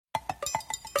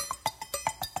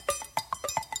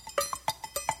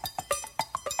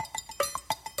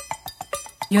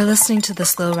You're listening to the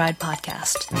Slow Ride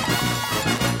Podcast.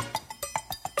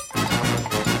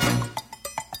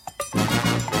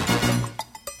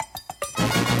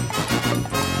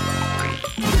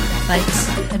 Bikes,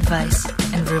 advice,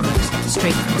 and rumors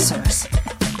straight from the source.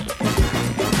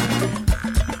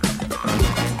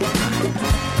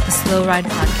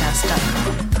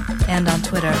 TheSlowRidePodcast.com and on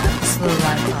Twitter at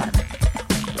TheSlowRidePod.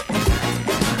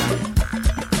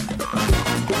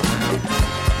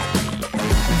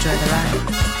 Enjoy the ride.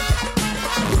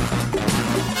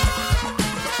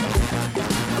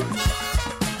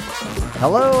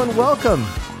 Hello and welcome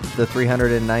to the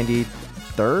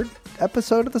 393rd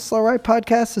episode of the Slow Ride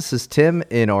Podcast. This is Tim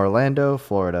in Orlando,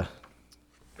 Florida.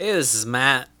 Hey, this is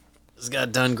Matt. Just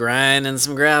got done grinding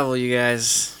some gravel, you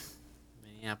guys.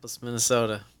 Minneapolis,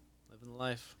 Minnesota. Living the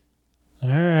life. All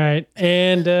right.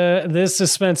 And this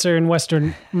is Spencer in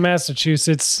Western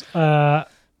Massachusetts.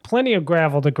 Plenty of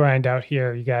gravel to grind out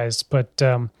here, you guys. But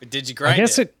did you grind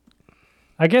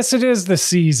I guess it is the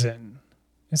season.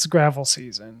 It's gravel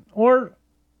season. Or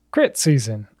crit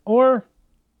season. Or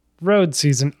road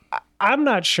season. I'm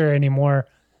not sure anymore.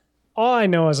 All I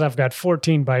know is I've got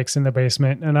 14 bikes in the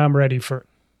basement, and I'm ready for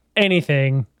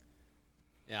anything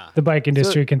the bike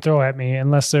industry can throw at me,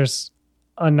 unless there's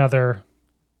another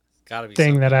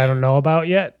thing that I don't know about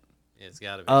yet. Yeah, it's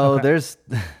got to be. Oh, okay.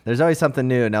 There's always something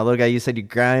new. Now, little guy, you said you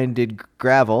grinded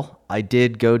gravel. I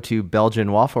did go to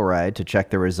Belgian Waffle Ride to check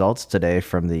the results today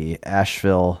from the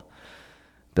Asheville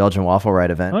Belgian Waffle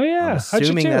Ride event. Oh, yeah. I'm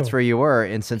assuming that's where you were,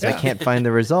 and since I can't find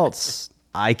the results,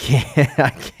 I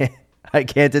can't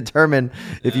determine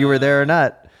if you were there or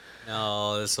not.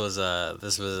 No, it was a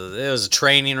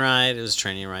training ride. It was a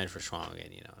training ride for Schwamigan,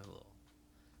 a little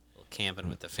camping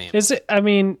with the family.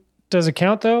 Does it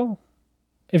count though?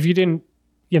 If you didn't,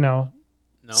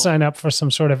 sign up for some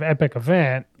sort of epic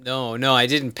event. No, I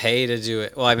didn't pay to do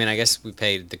it. Well, I guess we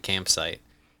paid the campsite,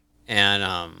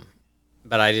 and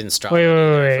but I didn't Strava.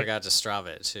 Wait. I forgot to Strava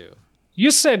it too.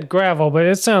 You said gravel, but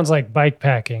it sounds like bike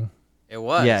packing. It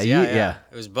was. Yeah.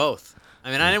 It was both. I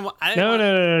didn't. No. I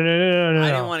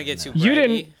didn't want to get too. You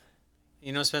didn't.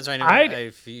 Spencer. I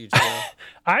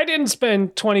didn't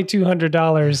spend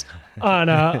 $2,200 on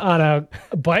a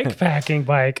bike packing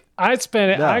bike. I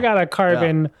spent it. No, I got a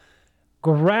carbon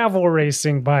gravel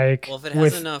racing bike. Well, if it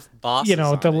has enough bosses,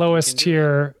 the lowest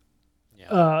tier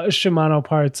Shimano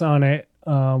parts on it,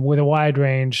 with a wide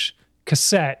range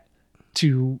cassette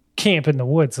to camp in the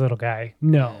woods, little guy.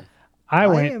 No, I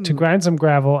went to grind some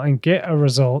gravel and get a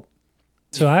result,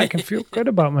 so I can feel good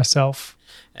about myself.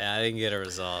 Yeah, I didn't get a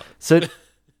result. So,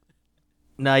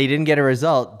 no, you didn't get a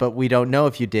result, but we don't know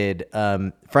if you did.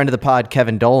 Friend of the pod,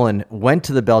 Kevin Dolan, went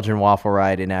to the Belgian Waffle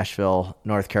Ride in Asheville,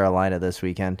 North Carolina this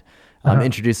weekend.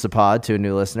 Introduced the pod to a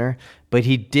new listener, but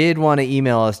he did want to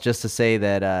email us just to say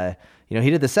that he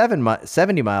did the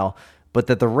 70 mile, but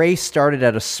that the race started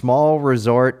at a small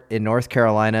resort in North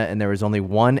Carolina, and there was only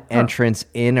one entrance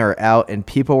in or out, and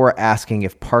people were asking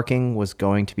if parking was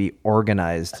going to be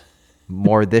organized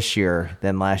more this year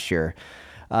than last year.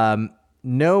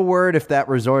 No word if that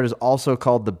resort is also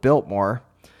called the Biltmore.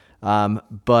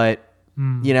 But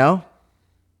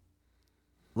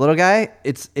little guy,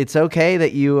 it's okay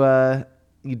that you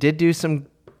did do some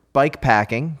bike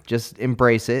packing. Just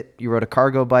embrace it. You rode a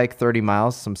cargo bike 30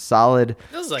 miles, some solid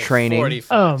training.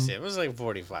 45. It was like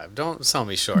 45. Don't sell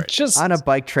me short. Just on a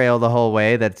bike trail the whole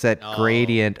way that's at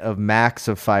gradient of max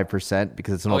of 5%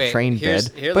 because it's an old train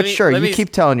bed. But you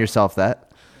keep telling yourself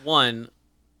that. One,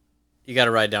 you got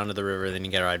to ride down to the river, then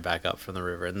you got to ride back up from the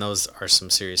river, and those are some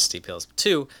serious steep hills.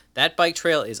 Two, that bike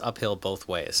trail is uphill both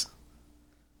ways.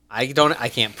 I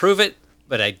can't prove it,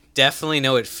 but I definitely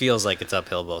know it feels like it's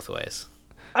uphill both ways.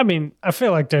 I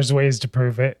feel like there's ways to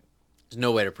prove it. There's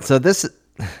no way to prove it. So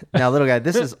now, little guy,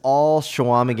 this is all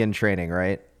Schwamigan training,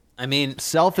 right?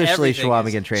 Selfishly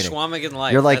Schwamigan training. Schwamigan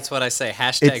life. That's what I say.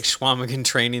 Hashtag Schwamigan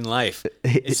training life.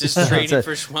 It's just training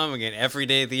for Schwamigan every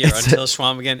day of the year until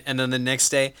Schwamigan, and then the next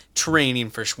day, training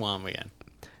for Schwamigan.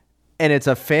 And it's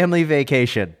a family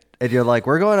vacation. And you're like,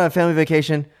 we're going on a family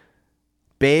vacation.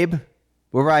 Babe,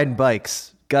 we're riding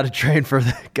bikes. Got to train for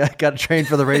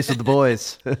the race with the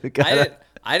boys.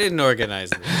 I didn't organize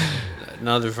this.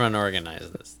 Another friend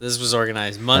organized this. This was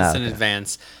organized months in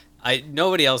advance.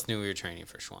 Nobody else knew we were training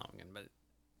for Schwamigan,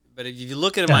 but if you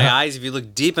look into my eyes, if you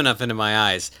look deep enough into my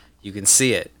eyes, you can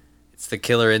see it. It's the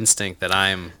killer instinct that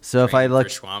I'm. So if I look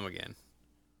for Schwamigan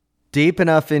deep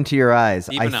enough into your eyes,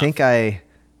 I think I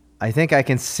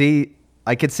can see.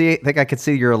 I could see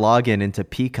your login into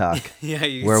Peacock.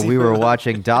 Yeah, where we were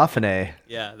watching Dauphiné.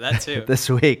 Yeah, that too. This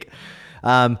week.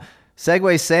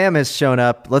 Segway Sam has shown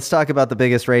up. Let's talk about the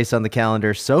biggest race on the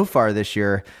calendar so far this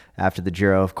year after the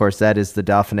Giro. Of course, that is the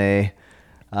Dauphiné.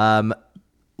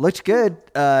 Looked good.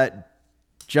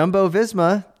 Jumbo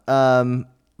Visma,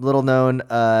 little known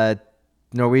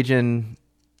Norwegian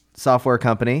software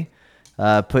company,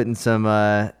 putting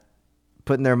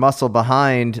their muscle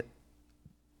behind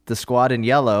the squad in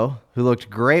yellow, who looked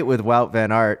great with Wout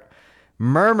van Aert.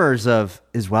 Murmurs of,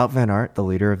 is Wout van Aert the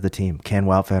leader of the team? Can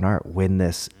Wout van Aert win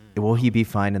this? Will he be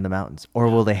fine in the mountains? Or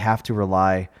will they have to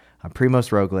rely on Primoz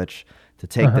Roglic to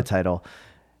take the title?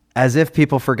 As if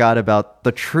people forgot about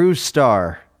the true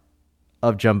star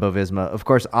of Jumbo Visma. Of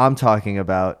course, I'm talking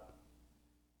about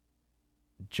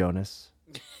Jonas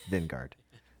Vingegaard,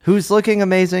 who's looking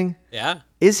amazing. Yeah.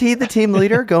 Is he the team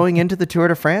leader going into the Tour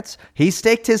de France? He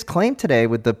staked his claim today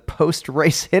with the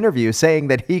post-race interview saying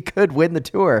that he could win the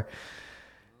Tour.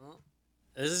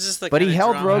 This is just the But he kind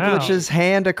of held drama. Roglic's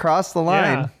hand across the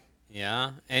line.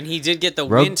 Yeah, and he did get the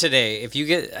win today. I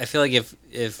feel like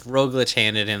if Roglic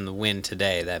handed him the win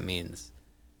today, that means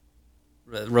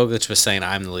Roglic was saying,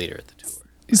 "I'm the leader of the Tour."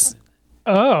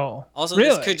 Oh, Also,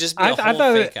 really? this could just be a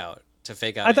whole fake out to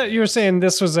fake out. I thought you were saying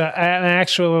this was an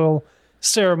actual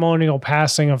ceremonial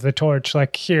passing of the torch.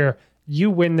 Like, here, you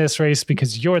win this race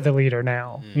because you're the leader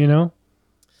now. You know?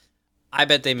 I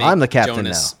bet they make I'm the captain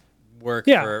Jonas work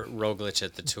Yeah. for Roglic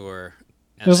at the Tour.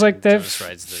 And It was like then they've- Jonas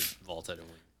rides the Volta to win.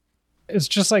 It's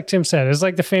just like Tim said. It's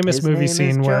like the famous His movie name is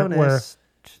scene where Jonas.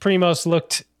 Primoz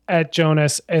looked at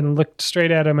Jonas and looked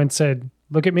straight at him and said,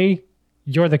 "Look at me.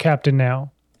 You're the captain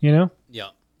now." You know?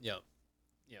 Yep.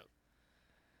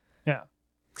 Yeah.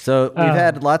 So we've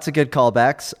had lots of good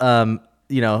callbacks.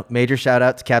 Major shout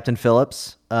out to Captain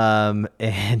Phillips. And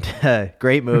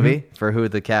great movie for who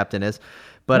the captain is.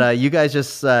 But you guys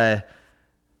just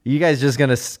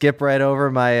gonna skip right over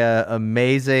my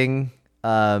amazing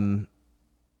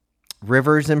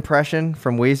Rivers impression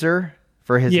from Weezer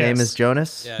for his Yes. name is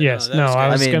Jonas. Yeah, Yes, that no, was I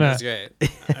great. was gonna- That was great.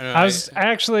 I don't know, I was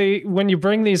actually, when you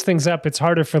bring these things up, it's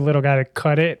harder for little guy to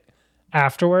cut it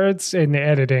afterwards in the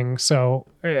editing. So,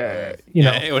 you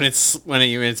know, when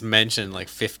it's mentioned like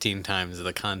 15 times,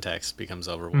 the context becomes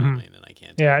overwhelming, and I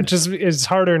can't. yeah, it's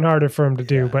harder and harder for him to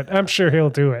do, but I'm sure he'll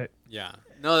do it. Yeah.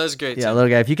 No, that's great. Yeah, Tim. little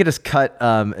guy. If you could just cut,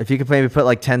 if you could maybe put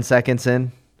like 10 seconds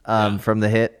in from the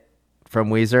hit from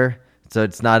Weezer, so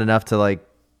it's not enough to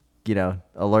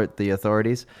alert the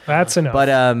authorities. That's enough. But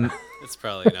It's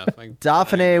probably enough.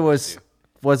 Dauphiné was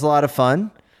a lot of fun.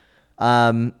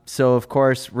 So of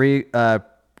course,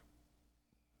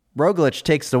 Roglic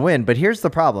takes the win, but here's the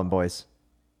problem, boys.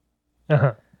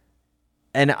 Uh-huh.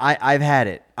 And I've had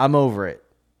it. I'm over it.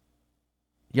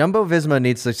 Jumbo Visma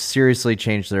needs to seriously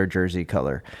change their jersey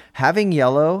color. Having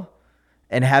yellow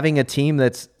and having a team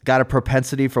that's got a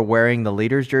propensity for wearing the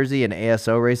leader's jersey in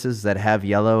ASO races that have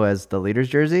yellow as the leader's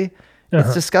jersey,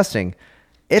 it's disgusting.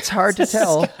 It's hard to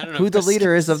tell who the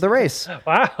leader is of the race.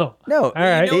 Wow. No, All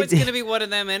right. You know it's going to be one of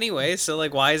them anyway, so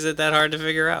like, why is it that hard to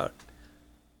figure out?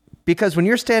 because when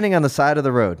you're standing on the side of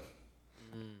the road,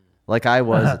 like I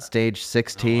was at stage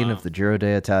 16 of the Giro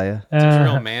d'Italia, It's a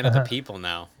real man of the people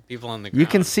now. People on the ground. you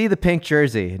can see the pink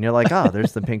jersey, and you're like, oh,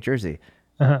 there's the pink jersey.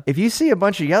 If you see a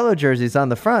bunch of yellow jerseys on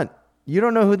the front, you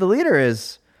don't know who the leader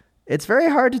is. It's very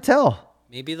hard to tell.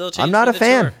 Maybe they'll change. I'm not for a the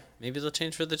fan. Tour. Maybe they'll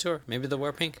change for the Tour. Maybe they'll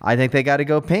wear pink. I think they got to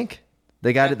go pink.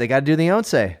 They got to do the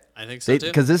Once. I think so too.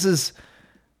 Because this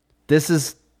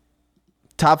is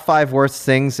top 5 worst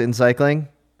things in cycling.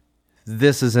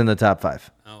 This is in the top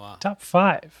 5. Oh wow. Top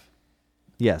 5.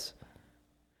 Yes.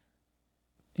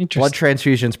 Interesting. Blood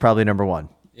transfusion's probably number 1.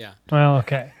 Yeah. Well,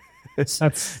 okay.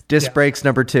 That's Disc brakes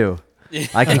number 2.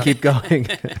 I can keep going.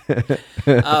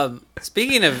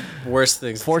 Speaking of worst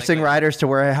things, Forcing riders to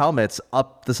wear helmets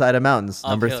up the side of mountains.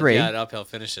 Number 3. Yeah, uphill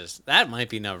finishes. That might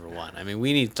be number 1. I mean,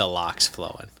 we need the locks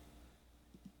flowing.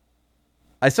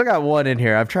 I still got one in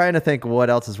here. I'm trying to think what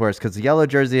else is worse because the yellow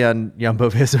jersey on Jumbo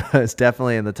Visma is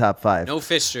definitely in the top 5. No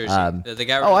fish jersey. They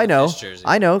got rid Oh, of I the know. fish jersey.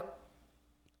 I know.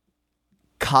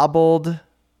 Cobbled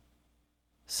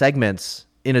segments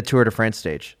in a Tour de France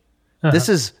stage. This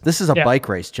is a Yeah. bike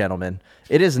race, gentlemen.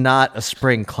 It is not a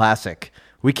spring classic.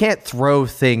 We can't throw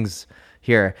things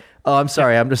here. Oh, I'm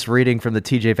sorry. I'm just reading from the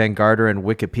TJ Van Garderen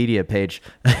Wikipedia page.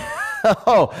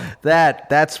 Oh,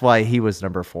 that's why he was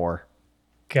number 4.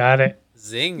 got it.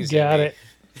 Zings. Got Jimmy.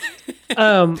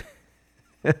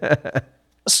 it.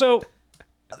 So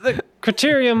the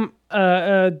Criterium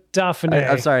Dauphiné.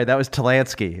 I'm sorry. That was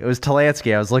Talansky. It was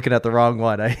Talansky. I was looking at the wrong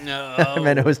one. No. I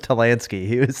meant it was Talansky.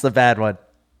 He was the bad one.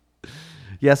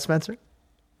 Yes, Spencer?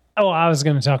 Oh, I was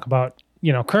going to talk about,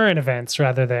 current events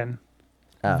rather than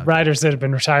riders that have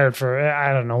been retired for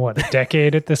I don't know what, a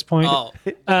decade at this point.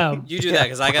 You do that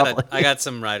because I got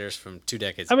some riders from 2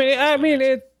 decades. I mean,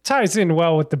 it ties in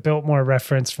well with the Biltmore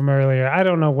reference from earlier. I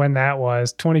don't know when that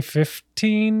was,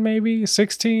 2015, maybe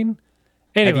 16.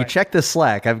 Anyway. Have you checked the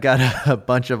Slack? I've got a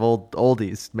bunch of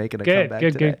oldies making a comeback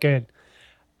today. Good.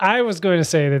 I was going to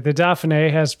say that the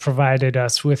Dauphiné has provided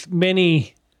us with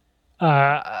many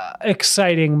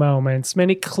exciting moments,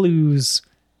 many clues.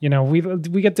 You know,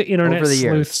 we get the internet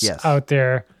sleuths out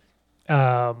there,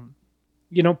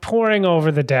 poring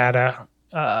over the data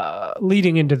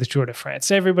leading into the Tour de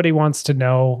France. Everybody wants to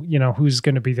know, who's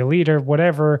going to be the leader,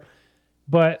 whatever.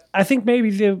 But I think maybe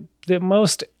the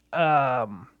most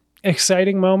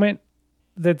exciting moment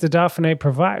that the Dauphiné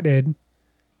provided,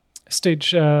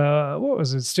 stage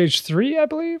 3, I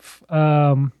believe.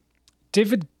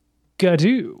 David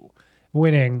Gaudu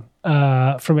winning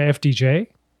from FDJ.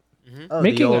 Oh,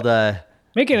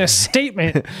 making a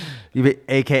statement.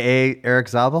 AKA Eric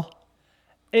Zabel?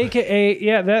 AKA,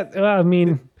 yeah, that, I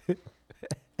mean,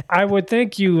 I would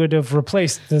think you would have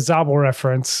replaced the Zabel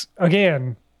reference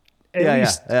again.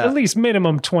 At least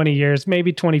minimum 20 years,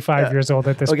 maybe 25 years old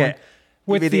at this point.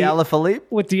 With the Alaphilippe?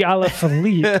 With the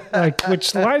Alaphilippe,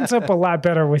 which lines up a lot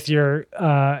better with your,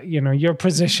 your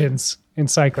positions in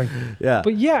cycling. Yeah.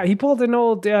 But yeah, he pulled an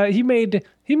old, he made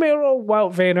old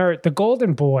Wout van Aert the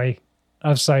golden boy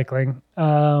of cycling.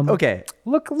 Look a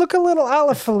little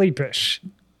Alaphilippe-ish.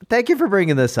 Thank you for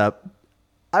bringing this up.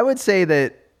 I would say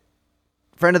that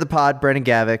friend of the pod, Brendan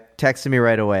Gavick, texted me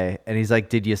right away, and he's like,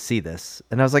 "Did you see this?"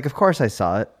 And I was like, "Of course I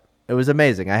saw it. It was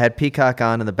amazing." I had Peacock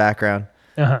on in the background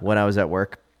when I was at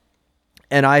work,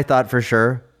 and I thought for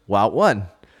sure Wout won.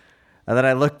 And then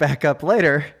I looked back up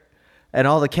later, and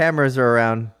all the cameras are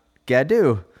around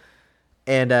Gaudu.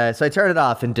 And so I turned it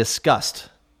off in disgust,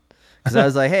 because I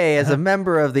was like, hey, as a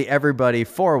member of the Everybody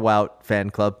for Wout fan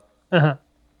club, I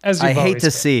hate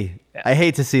to see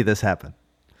this happen.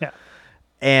 Yeah.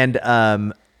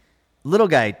 And little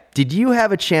guy, did you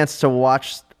have a chance to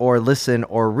watch or listen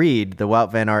or read the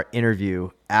Wout van Aert interview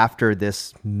after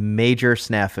this major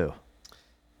snafu?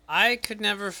 I could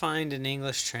never find an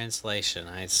English translation.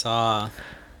 I saw...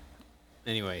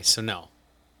 Anyway, so no.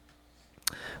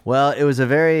 Well, it was a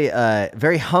very,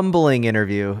 very humbling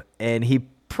interview, and he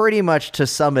pretty much, to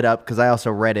sum it up, because I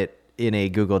also read it in a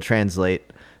Google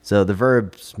Translate, so the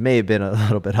verbs may have been a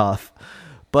little bit off,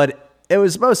 but it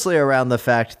was mostly around the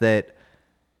fact that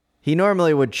he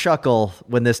normally would chuckle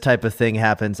when this type of thing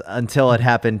happens until it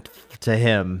happened to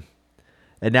him,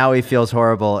 and now he feels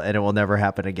horrible, and it will never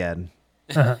happen again.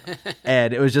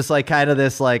 And it was just like kind of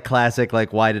this like classic,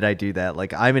 like, why did I do that?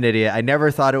 Like, I'm an idiot. I never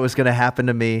thought it was going to happen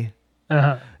to me.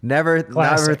 Never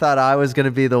thought I was going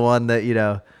to be the one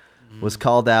that, was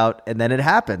called out, and then it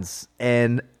happens.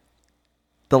 And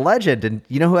the legend, and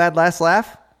you know who had last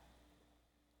laugh?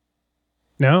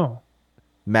 No.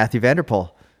 Mathieu van der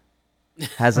Poel.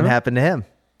 Hasn't happened to him.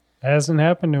 Hasn't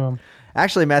happened to him.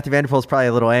 Actually, Mathieu van der Poel is probably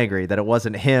a little angry that it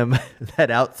wasn't him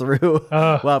that outthrew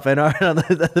Wout van Aert on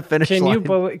the finish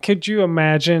line. Could you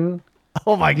imagine?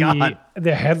 Oh my God!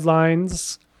 The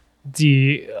headlines,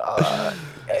 the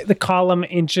column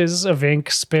inches of ink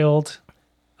spilled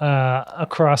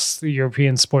across the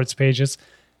European sports pages.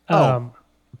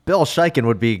 Bill Scheichen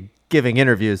would be giving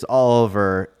interviews all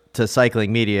over to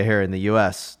cycling media here in the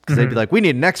U.S. because they'd be like, "We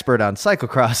need an expert on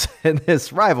cyclocross in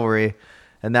this rivalry,"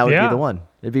 and that would be the one.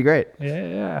 It'd be great.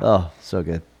 Yeah. Oh, so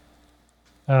good.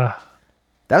 That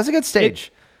was a good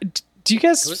stage. Do you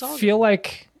guys feel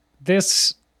like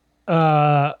this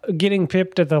getting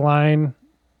pipped at the line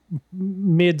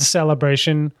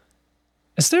mid-celebration,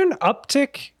 is there an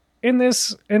uptick in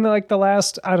this in like the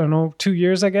last, I don't know, 2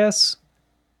 years, I guess?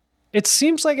 It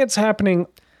seems like it's happening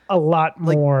a lot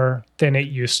more than it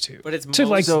used to. But it's to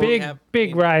like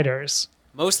big riders.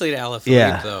 Mostly to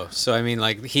Alaphilippe, though. So I mean,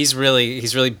 like he's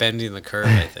really bending the curve,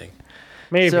 I think.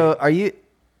 Maybe. So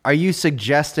are you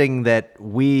suggesting that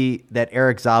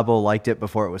Eric Zabel liked it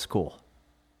before it was cool?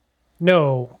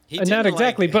 No, not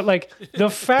exactly. But like the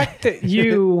fact that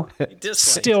you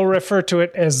still refer to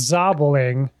it as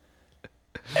Zabeling,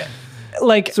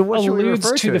 like alludes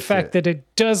to the fact that it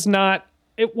does not.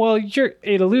 It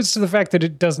alludes to the fact that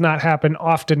it does not happen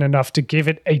often enough to give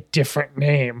it a different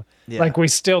name. Yeah. Like we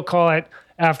still call it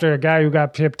after a guy who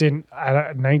got pipped in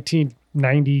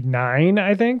 1999,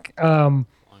 I think. Long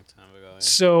time ago. Yeah.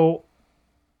 So,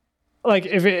 like,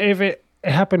 if it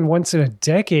happened once in a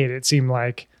decade, it seemed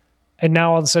like, and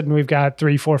now all of a sudden we've got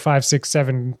 3, 4, 5, 6,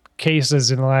 7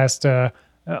 cases in the last,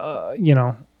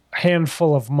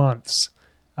 handful of months.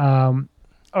 Are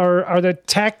the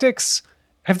tactics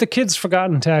Have the kids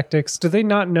forgotten tactics? Do they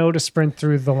not know to sprint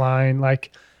through the line?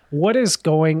 Like, what is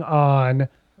going on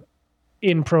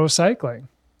in pro cycling?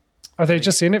 Are they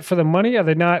just in it for the money? Are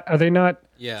they not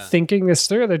thinking this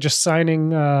through? Are they just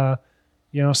signing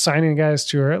signing guys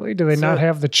too early? Do they not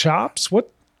have the chops?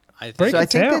 What? Break it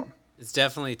down. It's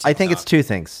definitely TikTok. I think it's two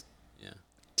things.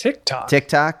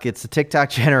 TikTok. It's the TikTok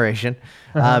generation.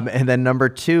 And then number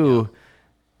two,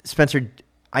 Spencer,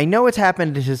 I know it's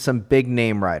happened to some big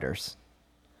name riders,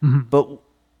 but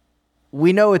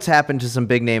we know it's happened to some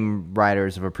big name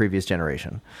riders of a previous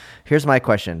generation. Here's my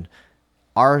question.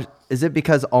 Is it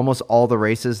because almost all the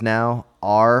races now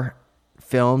are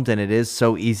filmed and it is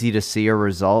so easy to see a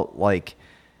result? Like,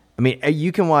 I mean,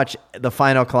 you can watch the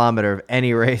final kilometer of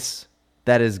any race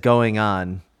that is going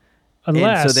on.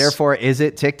 Unless, and so therefore, is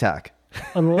it TikTok?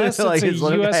 Unless Like, it's a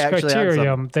is U.S.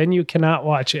 criterium, then you cannot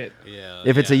watch it. Yeah,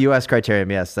 if it's a U.S. criterium,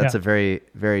 yes, that's a very,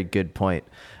 very good point.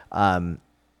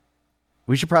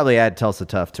 We should probably add Tulsa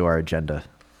Tough to our agenda.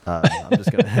 I'm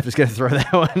just gonna throw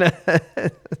that one.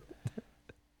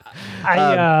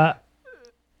 I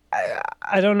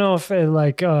don't know if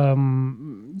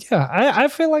I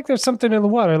feel like there's something in the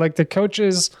water. Like the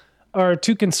coaches are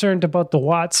too concerned about the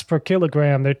watts per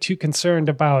kilogram. They're too concerned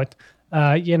about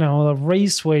the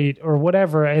race weight or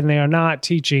whatever, and they are not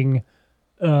teaching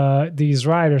these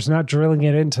riders, not drilling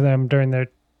it into them during their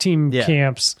team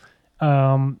camps,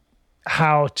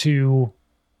 how to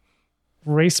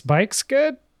race bikes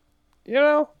good.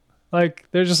 Like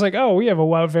they're just like, oh, we have a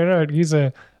Wout van Aert. He's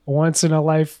a once in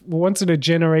a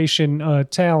generation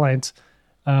talent,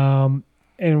 and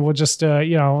we'll just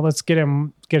let's get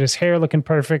his hair looking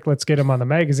perfect. Let's get him on the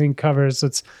magazine covers.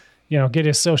 Let's get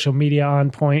his social media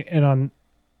on point, and on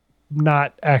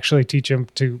not actually teach him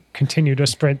to continue to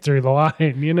sprint through the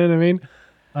line. You know what I mean?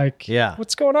 Like,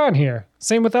 what's going on here?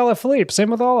 Same with Alaphilippe. Same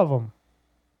with all of them.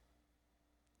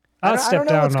 I'll step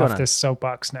down off this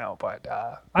soapbox now, but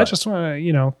I just want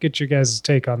to, get your guys'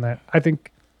 take on that. I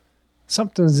think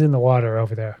something's in the water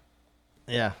over there.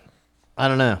 Yeah. I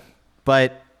don't know.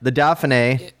 But the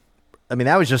Dauphiné, I mean,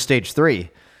 that was just stage 3.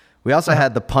 We also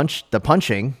had the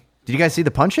punching. Did you guys see the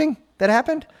punching that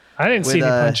happened? I didn't see any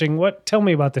punching. Tell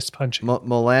me about this punching.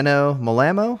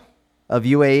 Molamo of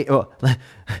UAE. Oh,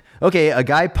 okay, a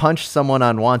guy punched someone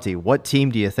on Wanty. What team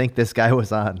do you think this guy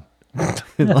was on?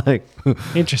 Like,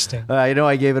 interesting. I know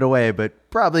I gave it away, but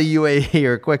probably UAE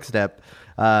or Quick Step.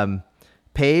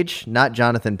 Page, not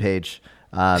Jonathan Page.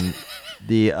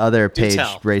 The other Page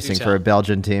racing for a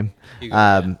Belgian team.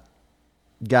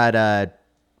 Got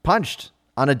punched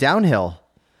on a downhill.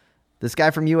 This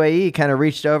guy from UAE kind of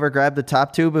reached over, grabbed the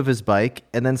top tube of his bike,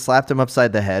 and then slapped him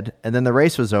upside the head. And then the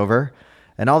race was over,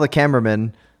 and all the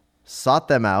cameramen sought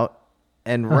them out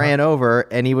and ran over,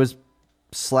 and he was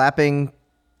slapping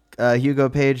Hugo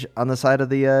Page on the side of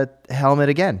the helmet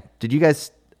again. Did you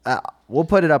guys? We'll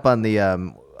put it up on the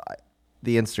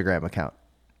Instagram account.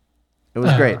 It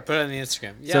was great. Put it on the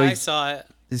Instagram. Yeah, so I saw it.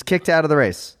 He's kicked out of the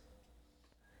race.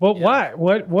 Well, why?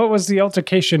 What was the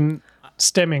altercation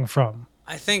stemming from?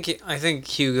 I think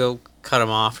Hugo cut him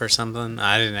off or something.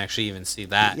 I didn't actually even see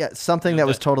that. Yeah, something that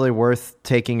was totally worth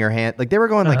taking your hand. Like they were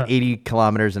going like 80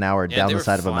 kilometers an hour down the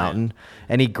side of a mountain,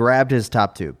 and he grabbed his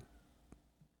top tube.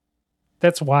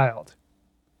 That's wild.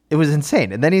 It was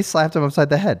insane. And then he slapped him upside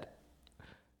the head.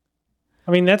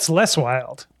 I mean, that's less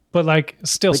wild, but like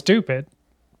still stupid.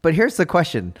 But here's the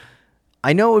question.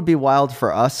 I know it would be wild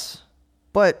for us,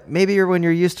 but maybe when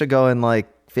you're used to going like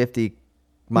 50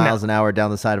 miles an hour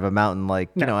down the side of a mountain, like,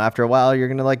 after a while, you're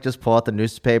going to like just pull out the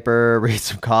newspaper, read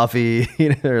some coffee,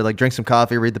 or like drink some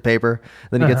coffee, read the paper.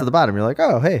 Then you get to the bottom. You're like,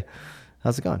 oh, hey,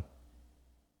 how's it going?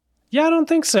 Yeah, I don't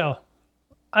think so.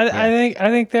 I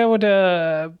think that would,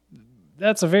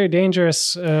 that's a very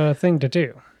dangerous thing to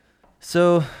do.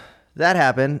 So that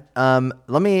happened.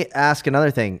 Let me ask another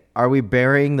thing. Are we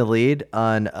burying the lead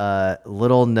on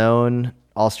little known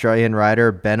Australian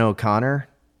rider Ben O'Connor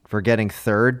for getting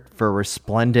third for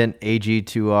resplendent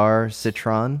AG2R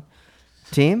Citroën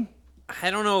team?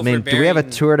 I don't know. Do we have a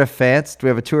Tour de France? Do we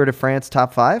have a Tour de France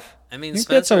top 5? I mean, think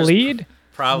that's a lead.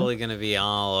 Probably going to be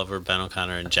all over Ben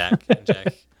O'Connor and Jack.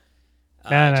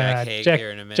 Jack Haig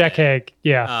here in a minute. Jack Haig,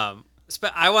 yeah.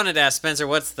 I wanted to ask Spencer,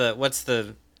 what's the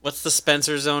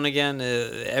Spencer zone again?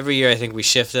 Every year I think we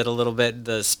shift it a little bit.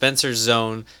 The Spencer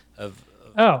zone of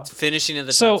finishing in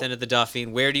the top 10 of the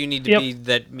Dauphiné. Where do you need to be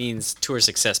that means Tour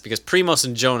success? Because Primoz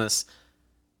and Jonas,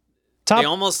 they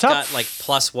almost got like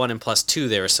 +1 and +2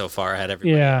 there so far ahead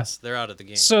everybody else. They're out of the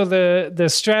game. So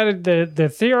the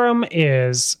theorem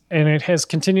is, and it has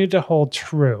continued to hold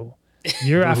true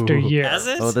year after year. Has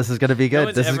it? Oh, this is going to be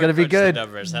good. This is going to be good.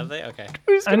 Numbers, have they? Okay.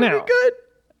 It's going to be good.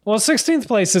 Well, 16th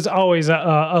place is always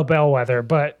a bellwether,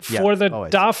 but Yeah, for the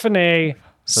always. Dauphiné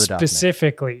For the Dauphiné.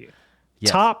 specifically,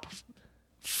 Yes. top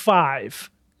 5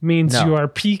 means No. you are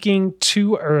peaking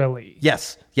too early.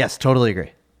 Yes, totally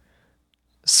agree.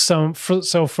 So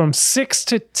from 6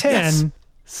 to 10, Yes.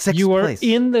 Sixth you are place.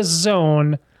 in the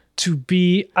zone to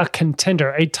be a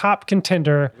contender, a top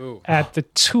contender at the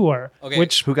tour, Okay.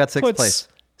 which Who got sixth puts place?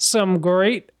 some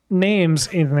great names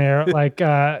in there, like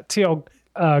Theo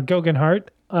Guggenhardt.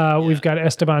 We've got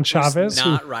Esteban Chavez. Who's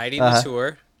who, not riding the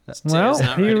tour. well, Teo's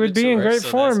not he riding would the be in tour, great so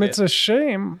form. that's It's a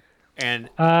shame. And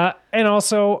And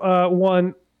also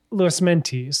one Luis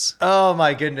Mentis. Oh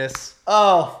my goodness.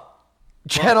 Oh,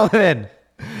 gentlemen,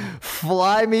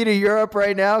 fly me to Europe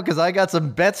right now because I got some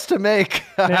bets to make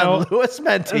Now, on Luis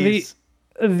Mentis.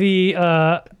 The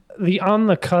on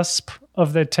the cusp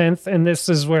of the 10th, and this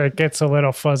is where it gets a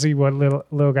little fuzzy. What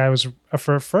little guy was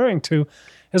referring to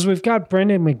is we've got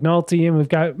Brendan McNulty and we've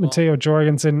got Matteo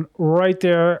Jorgensen right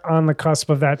there on the cusp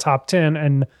of that top 10,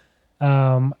 and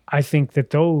I think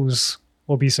that those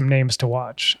will be some names to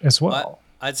watch as well.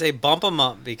 I'd say bump him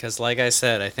up because, like I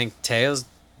said, I think Teo's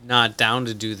not down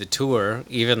to do the tour,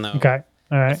 even though Okay,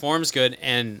 all right. form's good.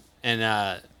 And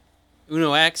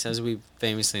Uno X, as we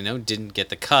famously know, didn't get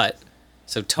the cut.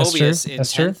 So Tobias in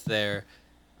That's true. 10th there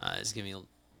is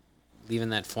leaving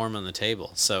that form on the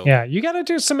table. So Yeah, you got to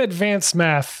do some advanced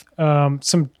math,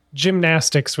 some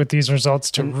gymnastics with these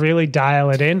results to really dial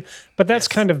it in. But that's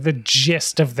kind of the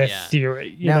gist of the Yeah.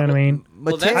 theory. You know what I mean?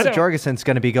 Well, Matteo that's- Jorgensen's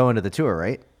going to be going to the tour,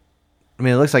 right? I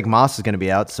mean, it looks like Moss is going to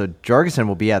be out, so Jorgensen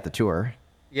will be at the tour.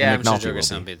 Yeah, I'm And sure McNulty will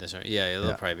Jorgensen will be. be at the tour. Yeah,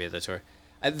 they'll probably be at the tour.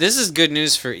 This is good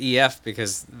news for EF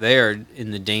because they are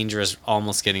in the dangerous,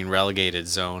 almost getting relegated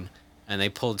zone, and they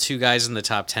pulled 2 guys in the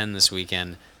top 10 this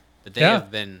weekend. But they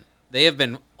have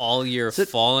been all year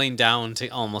falling down to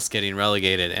almost getting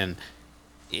relegated. And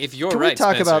if you're Can right, we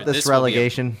talk Spencer, about this will be a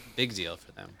relegation? big deal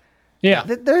for them. Yeah.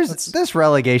 This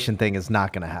relegation thing is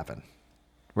not going to happen,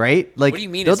 right? Like, What do you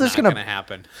mean they're it's just not gonna- going to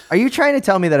happen? Are you trying to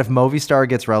tell me that if Movistar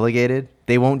gets relegated,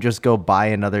 they won't just go buy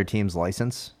another team's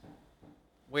license?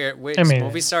 Where I mean, does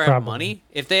Movistar have probably. money?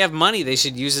 If they have money, they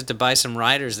should use it to buy some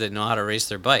riders that know how to race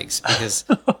their bikes because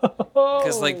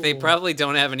like they probably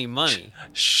don't have any money.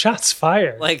 Shots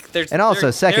fired. Like they're And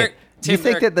also, second, Tim, you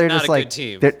think that they're not just a like- good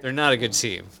team? they're- They're not a good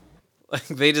team. Like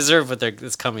they deserve what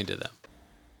that's coming to them.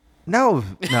 No.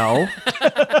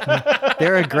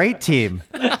 They're a great team.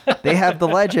 They have the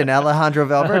legend, Alejandro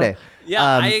Valverde. Yeah,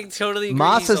 I totally agree.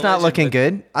 Moss He's is a not legend, looking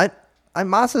but- good.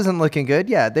 Moss isn't looking good.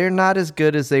 Yeah, they're not as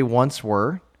good as they once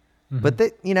were. But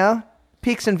they,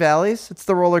 peaks and valleys. It's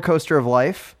the roller coaster of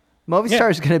life. Movistar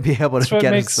is going to be able to what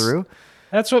get makes- us through.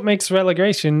 That's what makes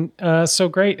relegation so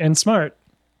great and smart.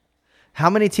 How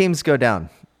many teams go down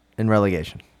in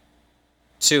relegation?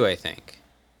 2, I think.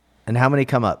 And how many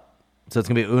come up? So it's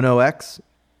going to be Uno X,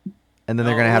 and then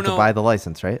they're No, going to have to Uno- buy the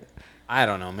license, right? I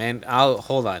don't know, man. I'll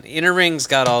hold on. Interring's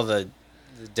got all the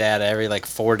data every like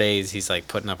 4 days. He's like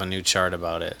putting up a new chart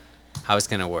about it, how it's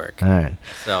gonna work. All right.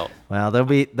 So Well, they'll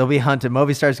be hunting.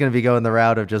 Movistar's going to be going the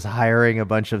route of just hiring a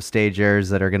bunch of stagers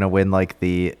that are going to win like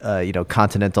the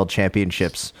continental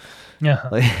championships. Yeah.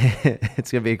 Like,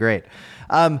 it's going to be great.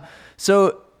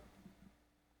 So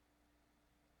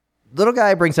little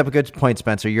guy brings up a good point,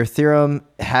 Spencer. Your theorem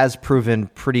has proven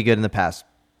pretty good in the past.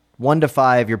 1 to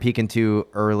 5, you're peaking too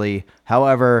early.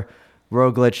 However,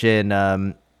 Roglic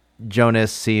and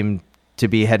Jonas seem to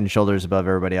be head and shoulders above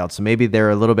everybody else. So maybe they're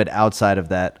a little bit outside of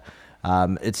that.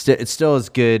 It still is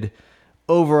good.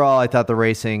 Overall, I thought the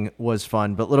racing was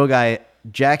fun. But little guy,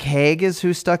 Jack Haig is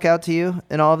who stuck out to you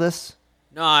in all of this?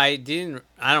 no, I didn't.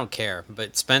 I don't care.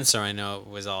 But Spencer, I know,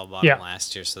 was all about him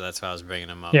last year, so that's why I was bringing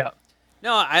him up. Yeah.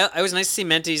 No, I was nice to see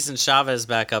Mentis and Chavez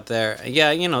back up there.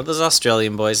 Yeah, those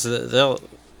Australian boys, they'll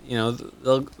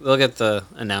get the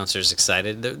announcers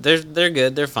excited. They're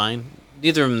good. They're fine.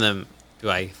 Neither of them do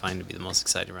I find to be the most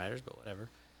exciting riders, but whatever.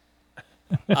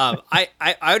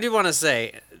 I do want to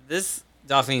say this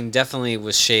Dauphine definitely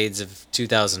was shades of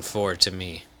 2004 to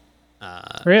me,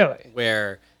 Really?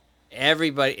 where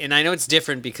everybody, and I know it's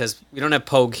different because we don't have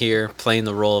Pogue here playing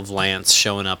the role of Lance,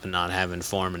 showing up and not having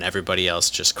form, and everybody else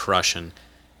just crushing.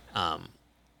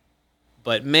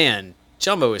 But man,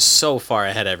 Jumbo is so far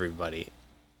ahead of everybody.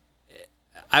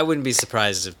 I wouldn't be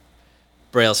surprised if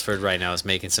Brailsford right now is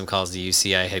making some calls to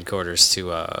UCI headquarters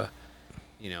to,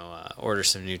 order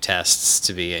some new tests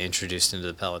to be introduced into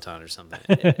the peloton or something.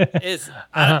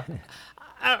 I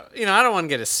don't want to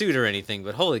get a suit or anything,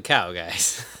 but holy cow,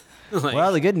 guys! Like,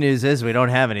 Well, the good news is we don't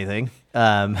have anything.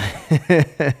 I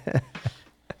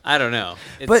don't know.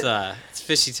 It's But- it's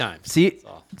fishy times. So you, That's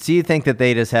all. so you think that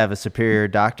they just have a superior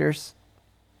doctors?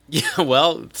 Yeah,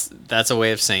 well, that's a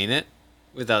way of saying it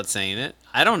without saying it.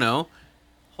 I don't know.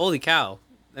 Holy cow.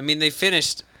 I mean, they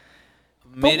finished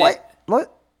minute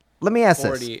let me ask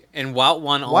 40, this. and Wout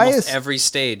won Why almost is- every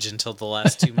stage until the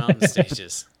last two mountain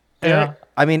stages. Yeah.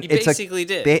 I mean, He it's basically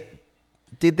did.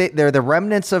 They're the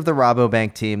remnants of the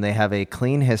Rabobank team. They have a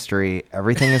clean history.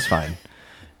 Everything is fine.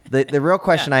 The real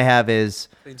question I have is,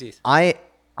 Clean teeth. I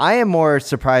am more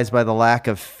surprised by the lack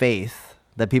of faith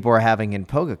that people are having in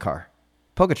Pogacar.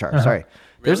 Sorry.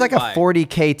 There's Really? like a Why?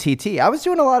 40K TT. I was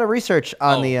doing a lot of research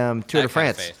on the that Tour de kind of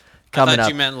France faith. coming I thought up.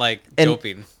 you meant like And,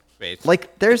 doping faith.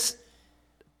 Like there's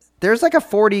like a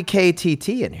 40K TT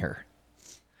in here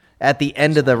at the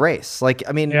end of the race. Like,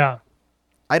 I mean, Yeah.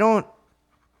 I don't.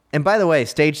 And by the way,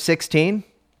 stage 16,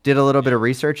 did a little bit of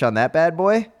research on that bad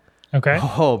boy. Okay.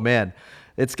 Oh man,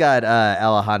 it's got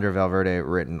Alejandro Valverde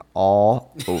written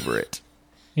all over it.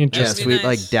 Yeah, Interesting. sweet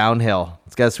nice. like downhill.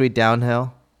 It's got a sweet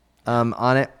downhill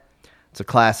on it. It's a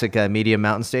classic medium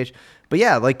mountain stage. But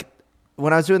yeah, like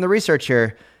when I was doing the research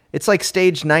here, it's like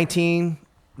stage 19.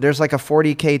 There's like a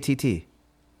 40K TT.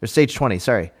 Or stage 20,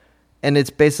 sorry. And it's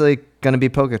basically going to be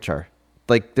Pogacar.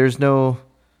 Like there's no...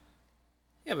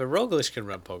 Yeah, but Roglic can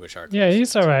run Pogacar. Yeah, close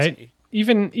he's to all right. TT.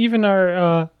 Even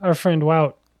our friend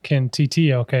Wout can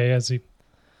TT okay, as he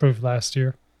proved last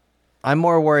year. I'm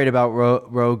more worried about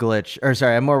Roglic. Or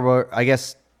sorry, I'm more... I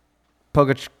guess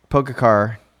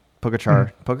Pogacar.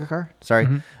 Sorry.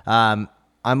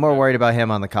 I'm more worried about him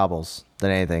on the cobbles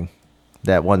than anything.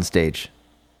 That one stage.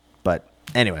 But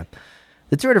anyway,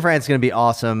 the Tour de France is going to be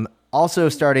awesome. Also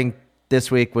starting this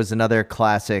week was another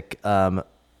classic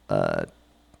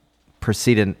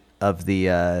precedent of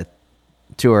the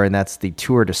tour, and that's the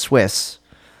Tour de Suisse.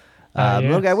 Yes.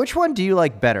 Little guy, which one do you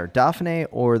like better, Dauphiné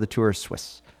or the Tour de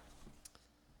Suisse?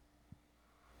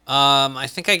 I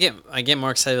think I get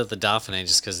more excited about the Dauphiné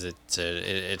just because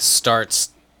it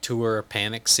starts Tour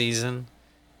panic season,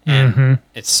 and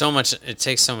it's so much. It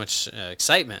takes so much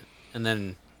excitement, and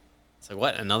then it's like,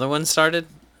 what? Another one started,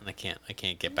 and I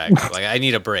can't get back. Like I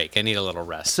need a break. I need a little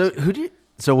rest.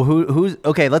 So who's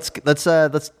okay? Let's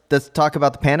talk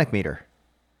about the panic meter.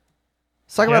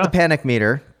 Let's talk about Yeah. the panic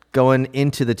meter going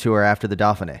into the tour after the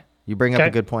Dauphiné. You bring up a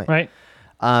good point. Right.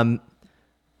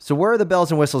 So where are the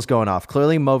bells and whistles going off?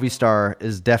 Clearly, Movistar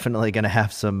is definitely going to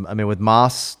have some. I mean, with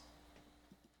Moss,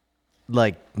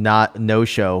 like no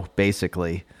show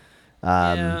basically.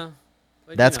 Yeah,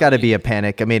 but, That's you know, got to be a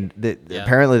panic. I mean, Yeah.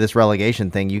 apparently this relegation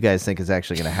thing you guys think is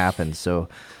actually going to happen. So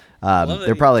love that they're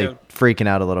you probably don't- freaking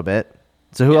out a little bit.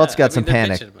 So who Yeah, else got I mean, some they're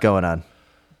panic bitching about it. going on?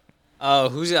 Oh,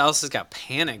 who else has got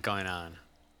panic going on?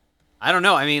 I don't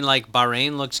know. I mean, like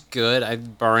Bahrain looks good.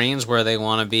 Bahrain's where they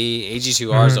want to be.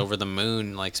 AG2R's over the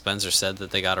moon. Like Spencer said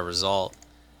that they got a result.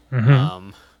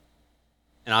 And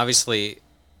obviously,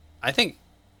 I can't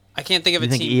think of You a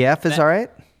think team. EF is all right?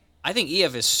 I think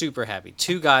EF is super happy.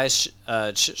 Two guys,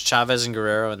 Chavez and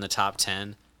Guerrero in the top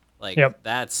 10. Like Yep.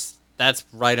 that's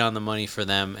right on the money for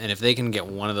them. And if they can get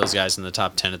one of those guys in the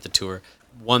top 10 at the tour,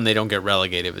 one, they don't get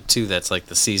relegated, but two, that's like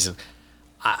the season.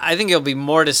 I think it'll be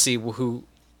more to see who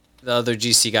the other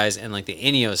GC guys and like the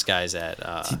Ineos guys at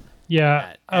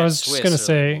Yeah, I was Swiss just gonna will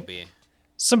say be.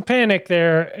 some panic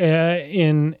there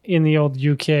in the old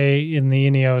UK in the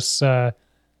Ineos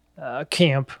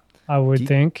camp. I would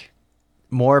think.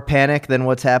 More panic than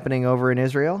what's happening over in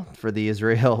Israel for the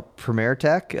Israel Premier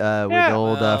Tech with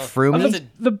old Well, Froome. that's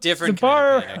a different the bar.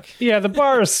 kind of panic. Yeah, the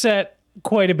bar is set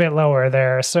quite a bit lower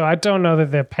there, so I don't know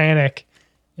that the panic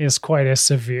is quite as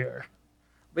severe.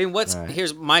 I mean,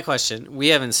 here's my question: we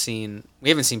haven't seen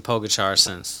Pogacar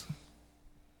since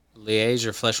Liège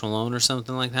or Flèche Wallonne or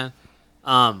something like that,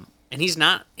 and he's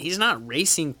not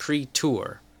racing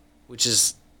pre-tour, which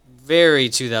is very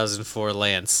 2004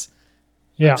 Lance.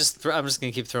 Yeah, I'm just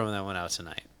gonna keep throwing that one out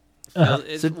tonight.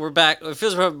 We're back. It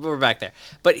feels we're back there,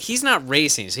 but he's not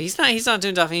racing, so he's not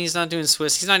doing Dauphiné. He's not doing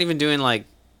Swiss. He's not even doing like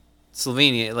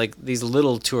Slovenia, like these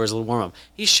little tours, little warm up.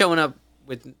 He's showing up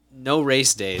with no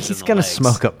race days. He's in the gonna legs.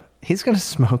 smoke them. He's gonna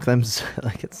smoke them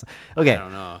like it's okay. I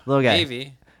don't know. Little guy.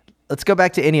 Maybe. Let's go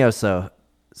back to Ineos though.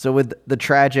 So with the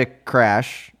tragic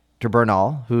crash to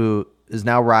Bernal, who is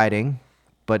now riding,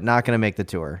 but not going to make the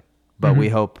tour, but we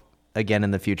hope again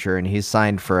in the future, and he's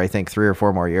signed for I think 3 or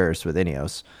 4 more years with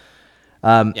Ineos.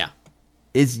 Yeah.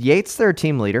 Is Yates their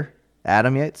team leader,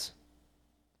 Adam Yates,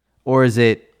 or is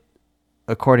it,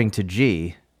 according to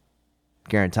G,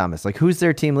 Geraint Thomas? Like, who's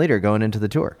their team leader going into the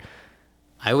tour?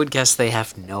 I would guess they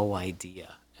have no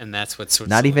idea, and that's what Switzerland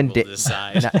Not even will Da-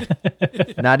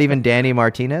 decide. Not even Danny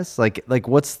Martinez. Like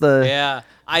what's the? Yeah,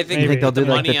 I think You think they'll do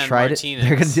like money the on try?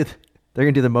 Martinez. They're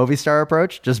gonna do the Movistar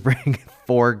approach. Just bring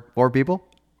four people.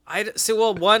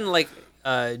 Well, one, like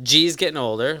G's getting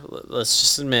older. Let's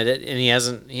just admit it, and he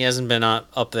hasn't been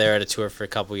up there at a tour for a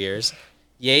couple years.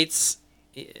 Yates,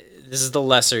 this is the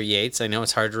lesser Yates. I know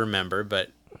it's hard to remember, but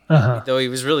though he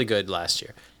was really good last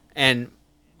year. And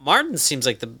Martin seems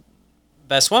like the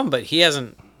best one, but he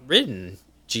hasn't ridden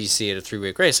GC at a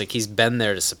 3-week race. Like, he's been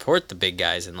there to support the big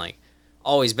guys and like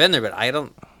always been there. But I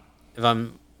don't.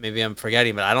 Maybe I'm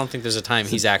forgetting, but I don't think there's a time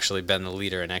he's actually been the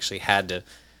leader and actually had to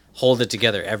hold it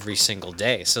together every single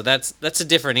day. So that's a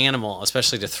different animal,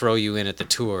 especially to throw you in at the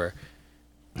tour,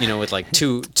 with like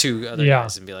two other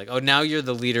guys and be like, oh, now you're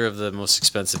the leader of the most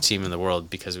expensive team in the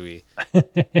world because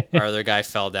our other guy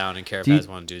fell down and Carapaz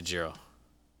wanted to do the Giro.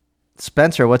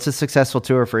 Spencer, what's a successful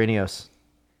tour for Ineos?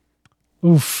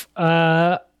 Oof.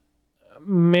 Man,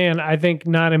 I think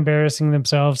not embarrassing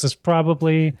themselves is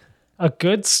probably a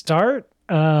good start.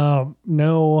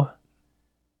 No.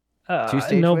 2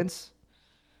 stage wins?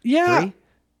 Yeah. 3?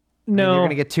 No. You're going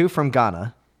to get 2 from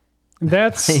Ghana.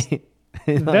 That's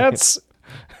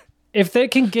if they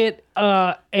can get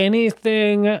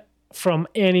anything from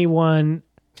anyone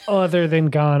other than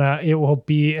Ghana, it will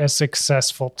be a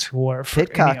successful tour for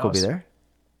Pitcock Ineos. will be there.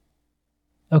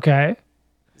 Okay.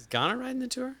 Is Ghana riding the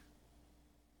tour?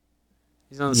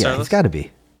 He's on the start He's list? got to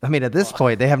be. I mean, at this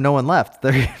point, they have no one left.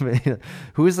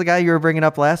 Who was the guy you were bringing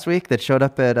up last week that showed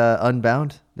up at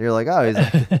Unbound? You're like, oh, he's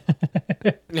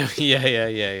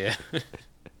Yeah.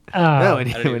 no,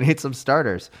 we need some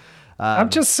starters.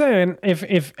 I'm just saying,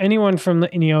 if anyone from the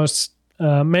Ineos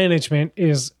management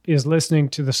is listening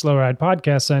to the Slow Ride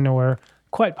podcast, I know we're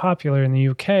quite popular in the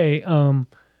UK.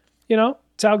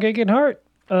 Tao Geoghegan Hart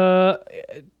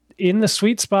in the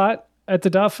sweet spot at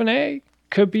the Dauphiné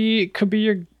could be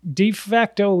your de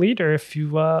facto leader if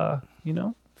you have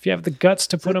the guts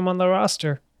to put him on the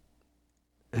roster.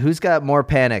 Who's got more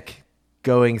panic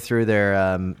going through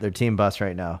their team bus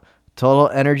right now? Total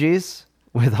Energies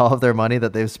with all of their money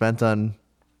that they've spent on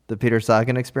the Peter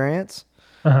Sagan experience,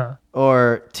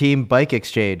 or Team Bike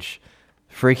Exchange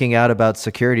freaking out about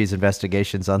securities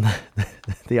investigations on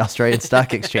the Australian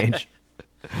Stock Exchange.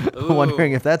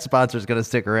 Wondering if that sponsor is going to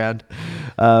stick around.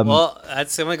 Well,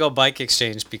 that's going to go Bike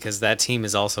Exchange because that team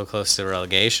is also close to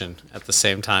relegation at the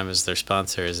same time as their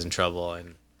sponsor is in trouble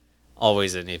and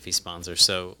always an iffy sponsor.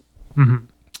 So,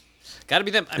 got to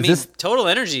be them. I mean, Total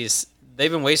Energies,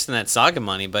 they've been wasting that Saga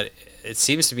money, but it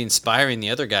seems to be inspiring the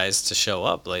other guys to show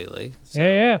up lately. So.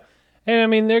 Yeah. And I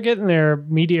mean, they're getting their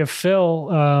media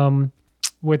fill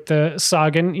with the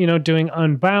Sagan, doing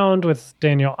Unbound with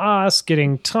Daniel Oss,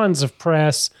 getting tons of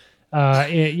press.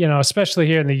 Especially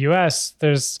here in the U.S.,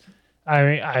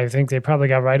 I think they probably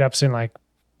got write-ups in like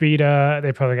Beta.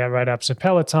 They probably got write-ups in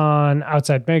Peloton,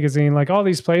 Outside Magazine, like all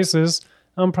these places.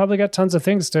 Probably got tons of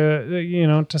things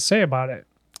to say about it.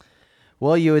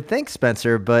 Well, you would think,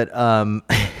 Spencer, but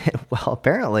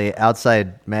apparently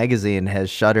Outside Magazine has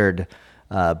shuttered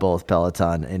both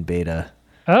Peloton and Beta.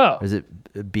 Oh, is it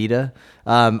Beta?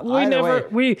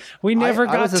 We never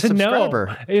got to know.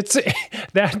 It's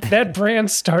that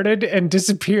brand started and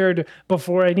disappeared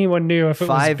before anyone knew if it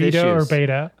was Beta or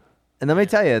Beta. And let me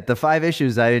tell you, the 5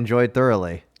 issues I enjoyed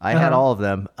thoroughly. I had all of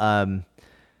them. I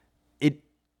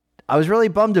was really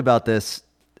bummed about this,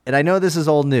 and I know this is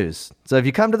old news. So if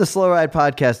you come to the Slow Ride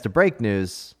podcast to break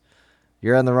news,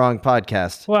 you're on the wrong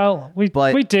podcast. Well, we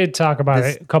did talk about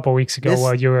it a couple weeks ago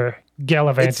while you were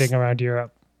gallivanting around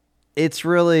Europe. It's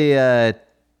really left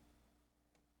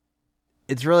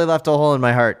a hole in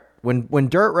my heart. When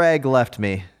Dirt Rag left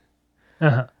me,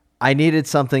 I needed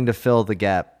something to fill the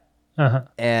gap.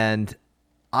 And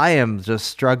I am just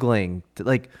struggling to,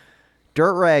 like,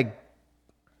 Dirt Rag.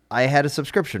 I had a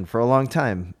subscription for a long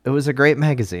time. It was a great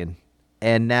magazine,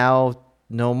 and now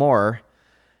no more.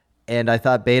 And I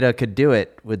thought Beta could do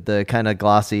it with the kind of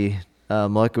glossy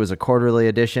look. It was a quarterly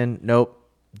edition. Nope,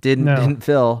 didn't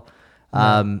fill.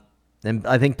 No. And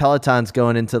I think Peloton's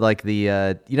going into like the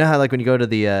how like when you go to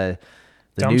the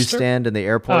newsstand in the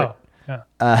airport.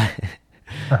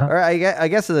 Or I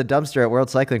guess the dumpster at World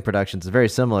Cycling Productions is very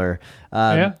similar.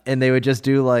 And they would just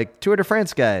do like Tour de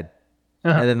France guide.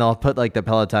 And then they'll put like the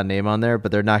Peloton name on there,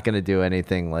 but they're not going to do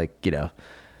anything like,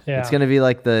 it's going to be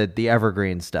like the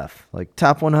evergreen stuff, like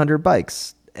top 100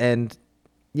 bikes. And,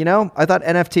 I thought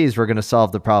NFTs were going to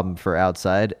solve the problem for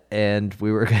Outside, and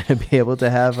we were going to be able to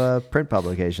have print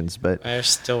publications, but they're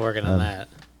still working on that.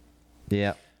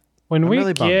 Yeah. When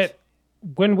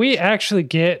we actually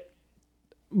get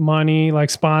money like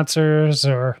sponsors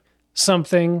or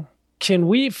something, can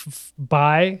we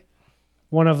buy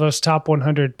one of those top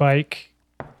 100 bike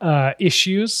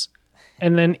issues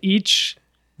and then each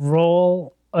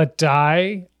roll a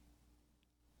die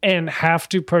and have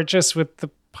to purchase with the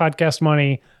podcast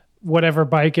money whatever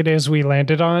bike it is we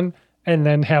landed on, and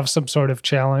then have some sort of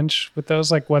challenge with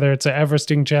those, like whether it's an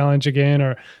Everesting challenge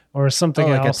again or something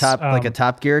like else. like a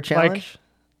Top Gear challenge. Like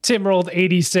Tim rolled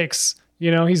 86.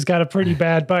 He's got a pretty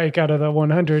bad bike out of the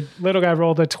 100. Little guy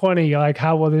rolled a 20. Like,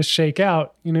 how will this shake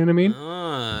out? You know what I mean?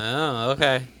 Oh,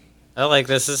 okay. I like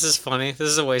this. This is funny. This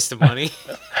is a waste of money.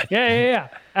 Yeah.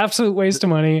 Absolute waste of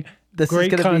money.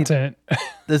 Great content.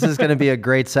 This is going to be a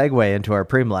great segue into our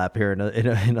preem lap here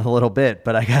in a little bit.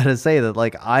 But I got to say that,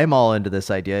 like, I'm all into this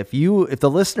idea. If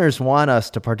the listeners want us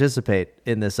to participate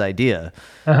in this idea,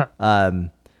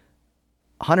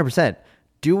 100%,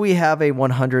 do we have a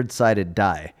 100-sided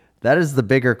die? That is the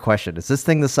bigger question. Is this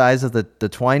thing the size of the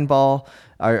twine ball?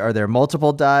 Are there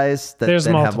multiple dies that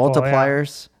then have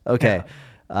multipliers? Yeah. Okay.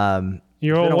 Yeah.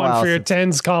 You roll one for your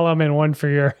tens column and one for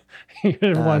your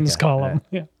ones column.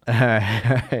 Right.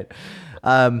 Yeah.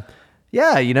 All right.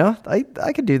 Yeah, I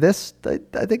could do this. I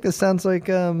think this sounds like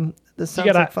fun.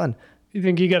 You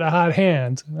think you got a hot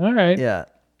hand? All right. Yeah.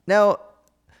 Now,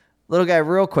 little guy,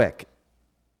 real quick.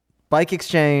 Bike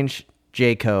Exchange,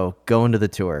 Jayco going to the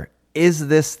Tour. Is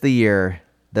this the year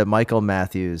that Michael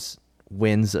Matthews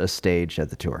wins a stage at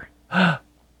the Tour?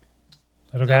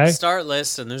 Little guy? Start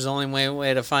list, and there's only one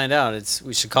way to find out.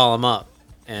 We should call him up.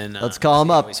 And let's call him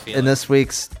up in this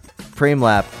week's preem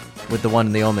lap with the one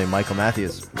and the only Michael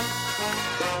Matthews.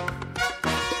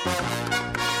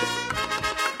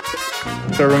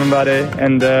 So everybody,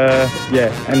 and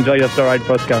enjoy your Story Ride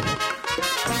podcast.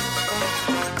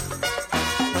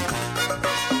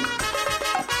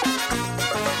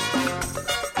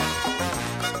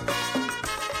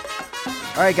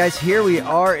 All right, guys, here we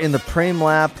are in the preem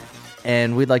lap,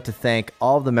 and we'd like to thank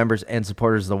all of the members and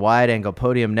supporters of the Wide Angle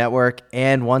Podium Network.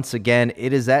 And once again,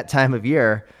 it is that time of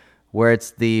year where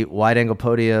it's the Wide Angle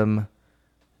Podium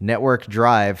Network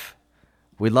Drive.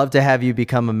 We'd love to have you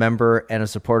become a member and a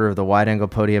supporter of the Wide Angle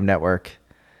Podium Network.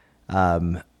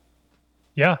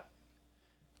 Yeah.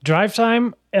 Drive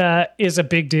time is a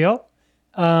big deal.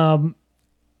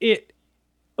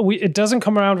 It doesn't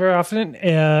come around very often.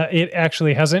 It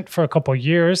actually hasn't for a couple of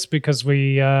years because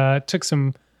we took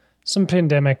some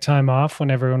pandemic time off when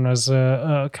everyone was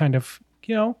kind of,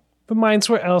 the minds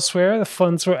were elsewhere, the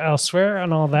funds were elsewhere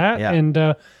and all that. Yeah. And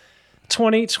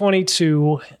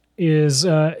 2022 is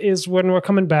when we're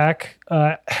coming back,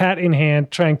 hat in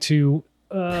hand, trying to,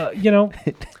 to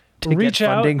reach get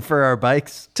funding out for our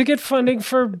bikes. to get funding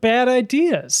for bad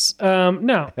ideas.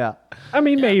 No, Yeah. I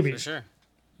mean, maybe. For sure.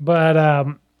 But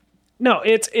no,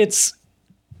 it's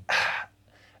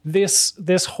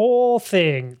this whole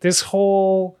thing, this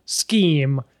whole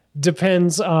scheme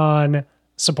depends on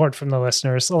support from the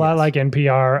listeners. A lot like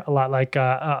NPR, a lot like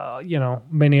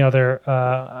many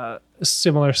other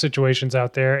similar situations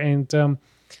out there. And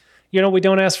we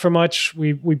don't ask for much.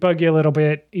 We bug you a little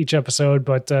bit each episode,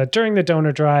 but during the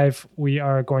donor drive, we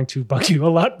are going to bug you a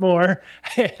lot more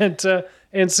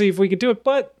and see if we can do it.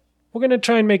 But we're going to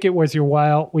try and make it worth your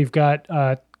while. We've got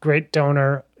great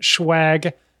donor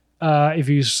swag. If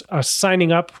you are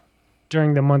signing up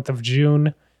during the month of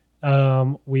June,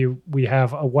 we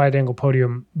have a Wide Angle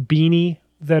Podium beanie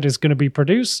that is going to be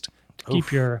produced.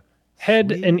 Keep your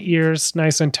head and ears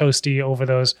nice and toasty over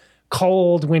those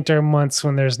cold winter months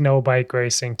when there's no bike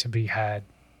racing to be had.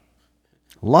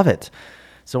 Love it.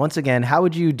 So once again, how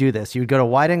would you do this? You would go to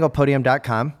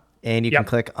wideanglepodium.com and you can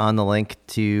click on the link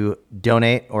to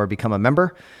donate or become a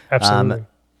member. Absolutely.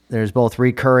 There's both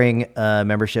recurring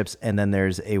memberships and then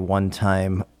there's a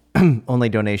one-time only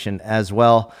donation as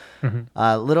well.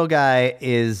 Mm-hmm. Little guy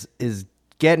is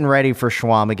getting ready for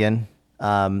Schwamigan.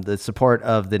 The support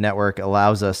of the network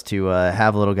allows us to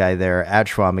have Little Guy there at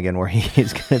Schwamigan where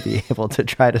he's going to be able to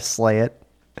try to slay it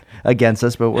against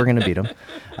us, but we're going to beat him.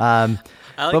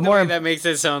 I like the way that makes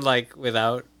it sound like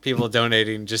without people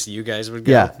donating, just you guys would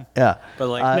go. Yeah. But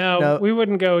like, no, we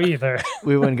wouldn't go either.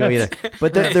 We wouldn't go either.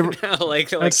 But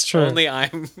that's true. Only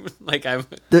I'm.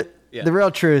 The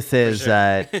real truth is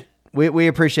we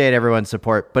appreciate everyone's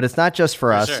support, but it's not just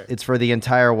for us. Sure. It's for the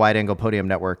entire Wide Angle Podium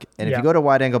Network. And if you go to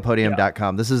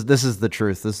wideanglepodium.com, this is the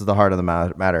truth. This is the heart of the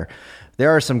matter. There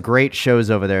are some great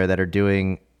shows over there that are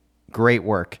doing great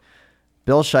work.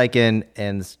 Bill Scheiken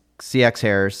and CX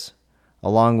Harris,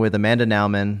 along with Amanda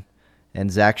Nauman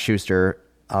and Zach Schuster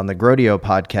on the Grodio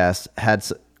podcast, had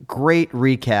great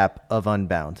recap of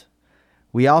Unbound.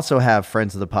 We also have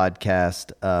friends of the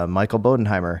podcast, Michael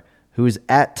Bodenheimer, who's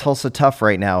at Tulsa Tough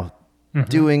right now,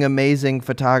 doing amazing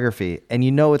photography. And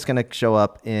it's going to show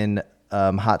up in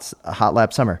Hot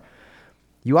Lap Summer.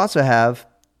 You also have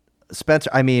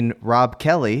Rob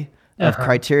Kelly of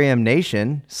Criterium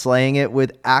Nation slaying it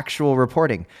with actual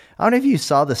reporting. I don't know if you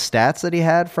saw the stats that he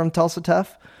had from Tulsa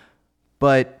Tough,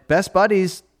 But Best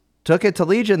Buddies took it to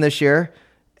Legion this year,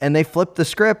 and they flipped the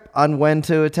script on when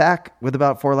to attack with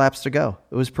about 4 laps to go.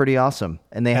 It was pretty awesome.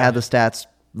 And they had the stats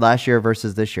last year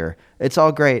versus this year. It's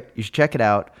all great. You should check it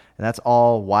out. And that's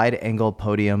all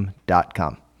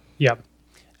wideanglepodium.com. Yep,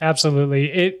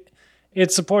 absolutely.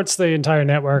 It supports the entire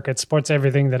network. It supports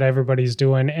everything that everybody's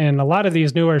doing. And a lot of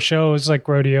these newer shows like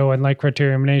Rodeo and like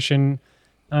Criterium Nation,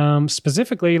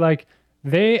 specifically, like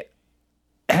they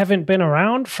haven't been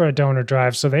around for a donor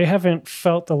drive, so they haven't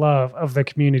felt the love of the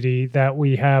community that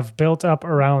we have built up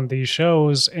around these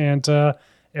shows. And it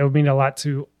would mean a lot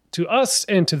to us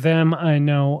and to them, I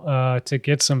know, to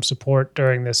get some support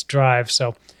during this drive.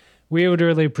 So we would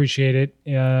really appreciate it.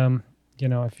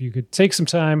 If you could take some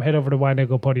time, head over to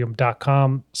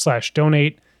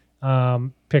wideanglepodium.com/donate.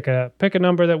 Pick a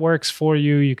number that works for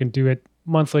you. You can do it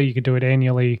monthly, you can do it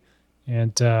annually,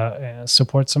 and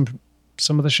support some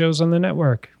of the shows on the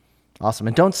network. Awesome.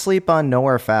 And don't sleep on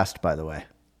Nowhere Fast, by the way.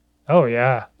 Oh,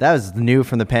 yeah. That was new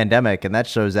from the pandemic, and that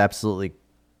show's absolutely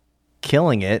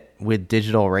killing it with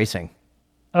digital racing.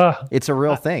 It's a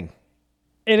real thing.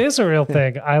 It is a real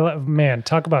thing.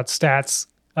 Talk about stats.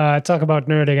 Talk about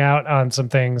nerding out on some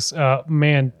things.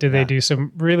 They do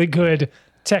some really good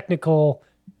technical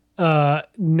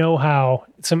know-how,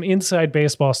 some inside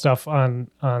baseball stuff on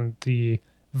the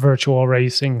virtual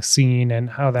racing scene and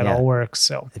how that all works.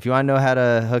 So if you want to know how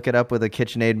to hook it up with a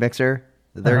KitchenAid mixer,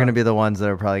 they're going to be the ones that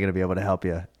are probably going to be able to help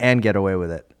you and get away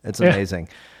with it. It's amazing.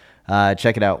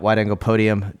 Check it out,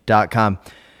 wideanglepodium.com.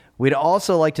 We'd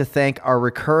also like to thank our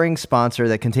recurring sponsor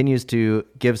that continues to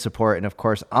give support. And of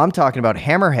course, I'm talking about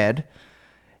Hammerhead.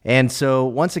 And so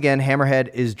once again,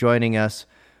 Hammerhead is joining us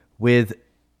with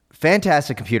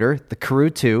fantastic computer, the Karoo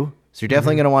 2. So you're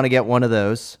definitely going to want to get one of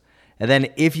those. And then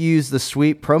if you use the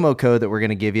sweet promo code that we're going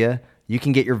to give you, you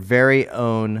can get your very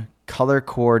own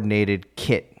color-coordinated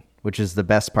kit, which is the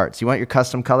best part. So you want your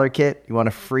custom color kit? You want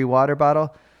a free water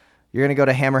bottle? You're going to go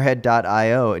to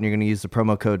hammerhead.io, and you're going to use the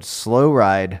promo code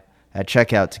SLOWRIDE at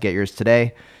checkout to get yours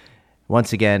today.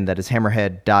 Once again, that is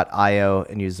hammerhead.io,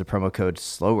 and use the promo code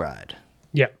SLOWRIDE.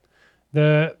 Yeah.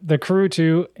 The Karoo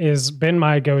 2 has been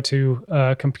my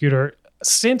go-to computer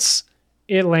since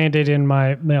it landed in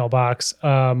my mailbox.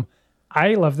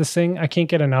 I love this thing. I can't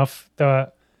get enough.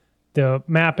 The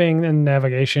mapping and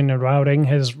navigation and routing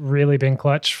has really been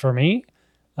clutch for me,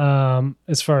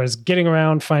 as far as getting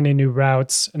around, finding new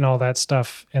routes and all that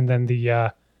stuff. And then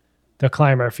the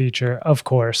climber feature, of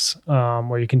course,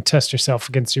 where you can test yourself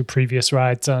against your previous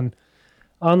rides on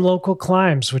local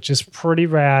climbs, which is pretty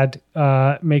rad.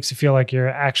 Makes you feel like you're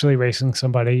actually racing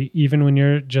somebody, even when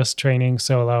you're just training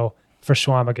solo for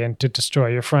Schwamigan to destroy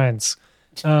your friends.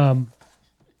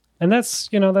 And that's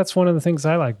one of the things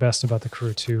I like best about the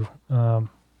Karoo 2.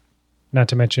 Not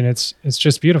to mention it's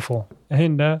just beautiful.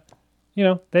 And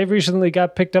they've recently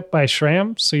got picked up by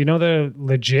SRAM, so they're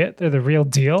legit. They're the real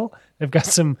deal. They've got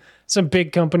some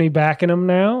big company backing them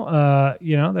now.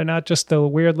 They're not just the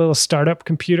weird little startup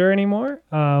computer anymore.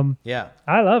 Yeah.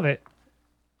 I love it.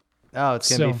 Oh, it's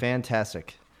going to be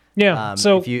fantastic. Yeah.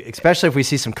 Especially if we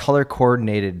see some color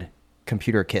coordinated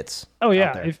computer kits. Oh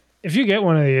yeah. If you get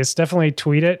one of these, definitely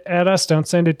tweet it at us. Don't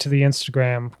send it to the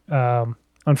Instagram.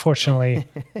 Unfortunately,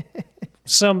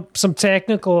 some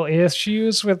technical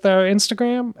issues with our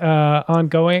Instagram,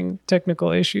 ongoing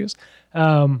technical issues.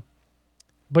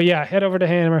 But yeah, head over to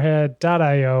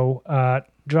hammerhead.io,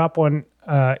 drop one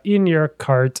in your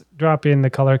cart, drop in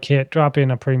the color kit, drop in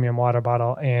a premium water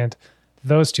bottle, and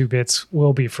those 2 bits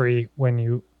will be free when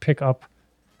you pick up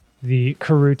the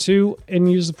Karoo 2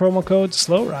 and use the promo code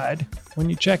SLOWRIDE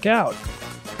when you check out.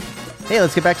 Hey,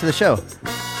 let's get back to the show.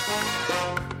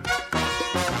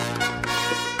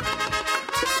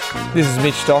 This is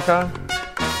Mitch Docker,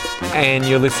 and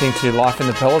you're listening to Life in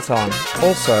the Peloton,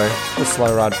 also the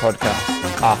Slow Ride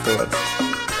podcast afterwards.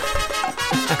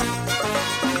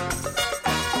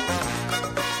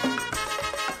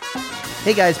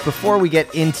 Hey guys, before we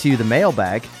get into the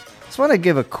mailbag, just want to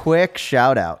give a quick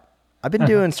shout out. I've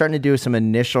been starting to do some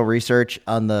initial research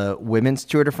on the women's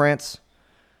Tour de France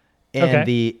and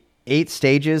the 8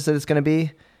 stages that it's going to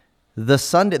be. The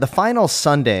final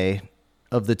Sunday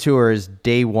of the tour is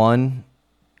day 1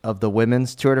 of the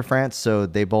women's Tour de France, so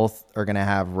they both are going to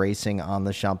have racing on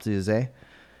the Champs-Élysées.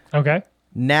 Okay.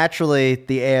 Naturally,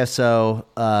 the ASO,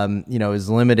 is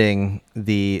limiting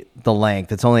the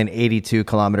length. It's only an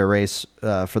 82-kilometer race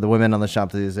for the women on the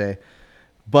Champs-Élysées,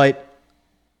 but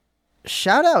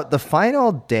shout out the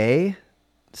final day,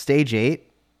 stage 8,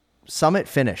 summit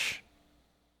finish.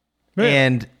 Really?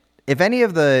 And if any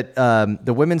of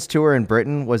the women's tour in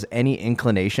Britain was any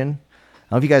inclination, I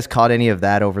don't know if you guys caught any of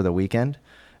that over the weekend,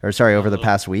 over the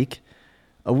past week.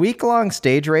 A week-long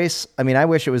stage race. I mean, I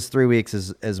wish it was 3 weeks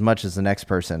as much as the next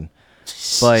person.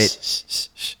 But,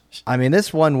 I mean,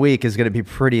 this 1 week is going to be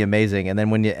pretty amazing. And then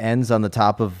when it ends on the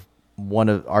top of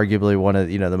arguably one of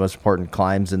the most important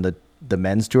climbs in the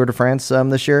men's Tour de France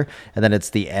this year, and then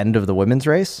it's the end of the women's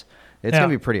race, it's going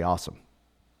to be pretty awesome.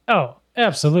 Oh,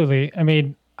 absolutely. I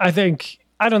mean, I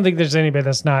don't think there's anybody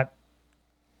that's not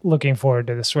looking forward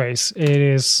to this race. It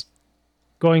is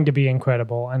going to be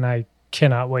incredible, and I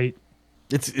cannot wait.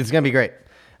 It's going to be great.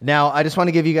 Now, I just want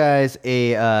to give you guys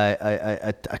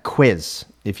a quiz,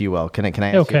 if you will. Can I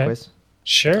ask you a quiz?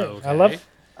 Sure. Okay. I love.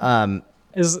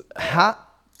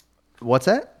 What's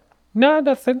that? No,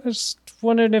 nothing. I was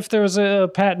wondering if there was a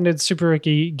patented Super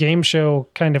Ricky game show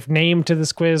kind of name to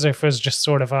this quiz, or if it was just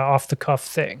sort of a off the cuff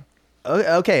thing.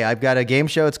 Okay, I've got a game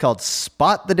show. It's called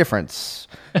Spot the Difference.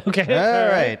 Okay.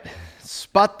 All right.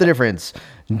 Spot the difference.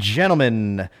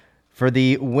 Gentlemen, for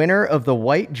the winner of the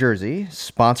white jersey,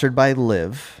 sponsored by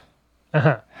Liv,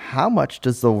 how much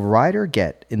does the rider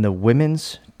get in the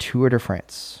women's Tour de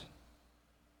France?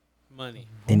 Money.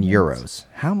 In euros.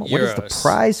 What is the Euros.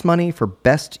 prize money for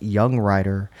best young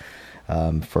rider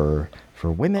for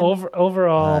women?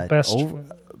 Overall,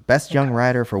 Best young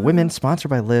rider for women, sponsored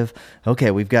by Liv.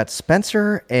 Okay, we've got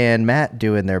Spencer and Matt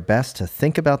doing their best to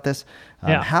think about this.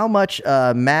 How much,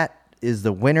 Matt, is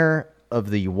the winner of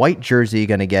the white jersey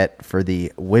going to get for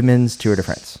the women's Tour de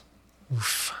France?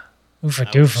 Oofa Ouch.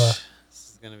 doofa.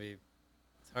 This is gonna be.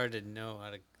 It's hard to know how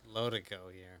to low to go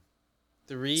here.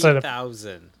 So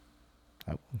 3,000.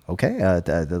 Okay,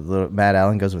 the little Matt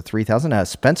Allen goes with 3,000.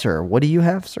 Spencer, what do you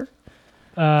have, sir?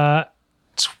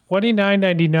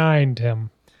 $29.99, Tim.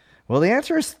 Well, the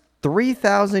answer is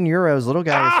 3,000 euros. Little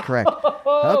guy is correct.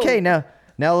 Okay, now,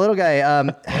 little guy,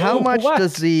 how much what?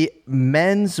 does the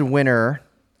men's winner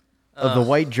of the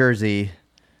white jersey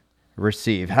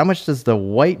receive? How much does the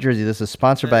white jersey? This is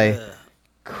sponsored by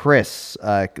Chris.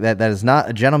 That is not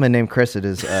a gentleman named Chris. It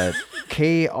is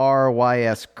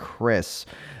KRYS Chris.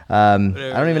 I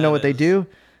don't even know what they do,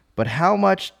 but how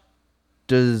much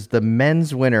does the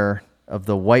men's winner of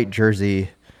the white jersey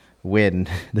win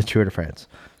the Tour de France?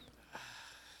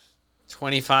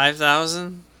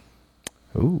 25,000.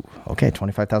 Ooh, okay,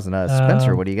 25,000.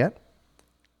 Spencer, what do you got?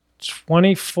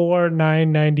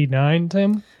 $24,999,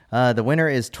 Tim. The winner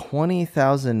is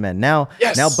 20,000 men. Now,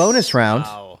 bonus round.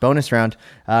 Wow. Bonus round.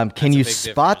 Can you big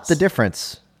spot the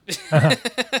difference?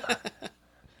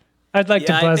 I'd like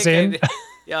to buzz in.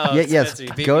 Yes. Spencer,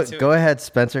 you beat me to Go it. ahead,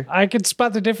 Spencer. I could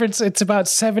spot the difference. It's about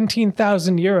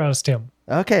 17,000 euros, Tim.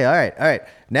 Okay, all right.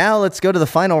 Now let's go to the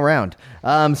final round.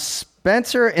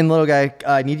 Spencer and little guy,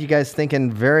 I need you guys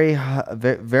thinking very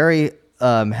heavily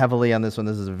on this one.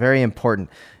 This is very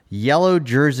important. Yellow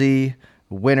jersey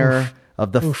winner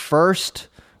of the first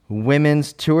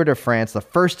women's Tour de France, the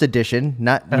first edition,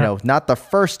 not the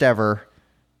first ever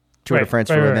Tour de France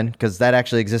for women, because that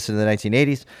actually existed in the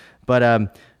 1980s.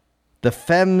 But the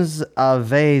Femmes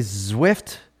Ave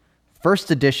Zwift, first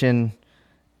edition,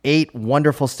 8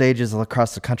 wonderful stages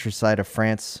across the countryside of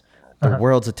France. The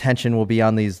world's attention will be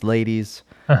on these ladies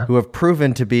who have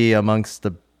proven to be amongst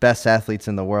the best athletes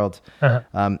in the world.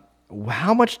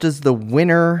 How much does the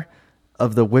winner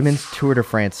of the women's Tour de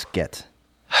France get?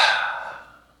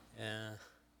 Yeah.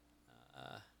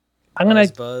 I'm gonna.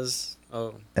 Buzz.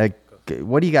 Oh,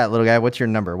 What do you got, little guy? What's your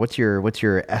number? What's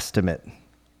your estimate?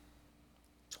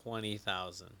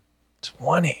 20,000.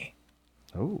 20.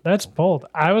 Oh, That's bold.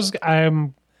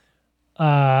 I'm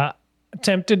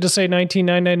tempted to say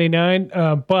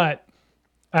 19,999, but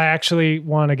I actually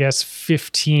want to guess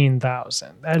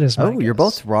 15,000. That is my guess. You're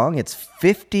both wrong. It's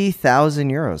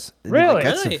 50,000 euros. Really?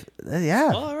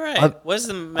 Yeah. All right. What's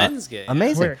the men's game?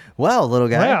 Amazing. Weird. Well, little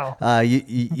guy, Wow.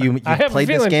 you I have a played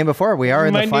this feeling game before. We are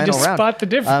in the might final need to round. spot the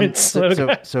difference, little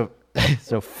guy. So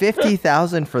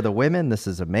 50,000 for the women. This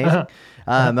is amazing.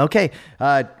 Okay.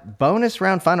 Bonus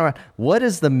round, final round. What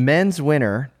is the men's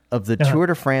winner of the Tour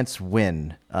de France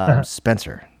win?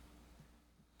 Spencer.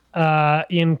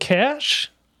 In cash,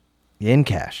 In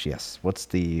cash, yes. What's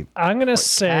the I'm gonna cash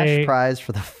say. prize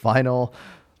for the final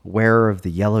wearer of the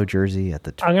yellow jersey at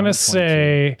the I'm gonna 2022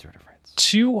 say Tour de France?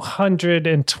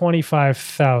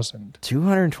 225,000.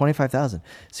 225,000.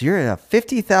 So you're at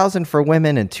 50,000 for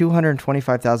women and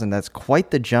 225,000. That's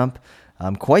quite the jump,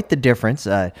 quite the difference.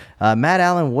 Matt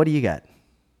Allen, what do you got?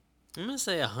 I'm gonna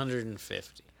say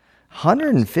 150.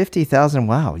 150,000.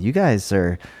 Wow, you guys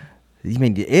are. I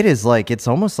mean, it's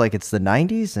almost like it's the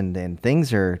 90s, and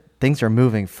things are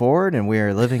moving forward, and we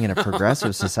are living in a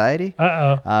progressive society.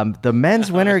 The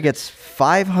men's winner gets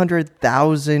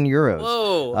 500,000 euros.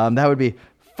 Whoa. That would be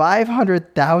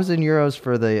 500,000 euros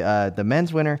for the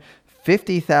men's winner,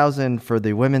 $50,000 for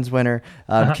the women's winner.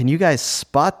 Can you guys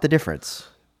spot the difference?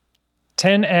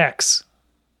 10x.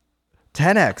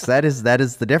 10x. That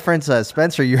is the difference.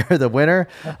 Spencer, you're the winner.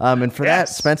 And for that,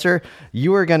 Spencer,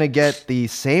 you are going to get the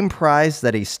same prize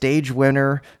that a stage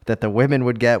winner that the women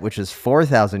would get, which is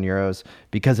 4,000 euros.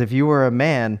 Because if you were a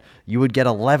man, you would get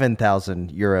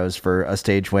 11,000 euros for a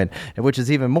stage win. And which is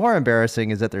even more embarrassing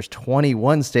is that there's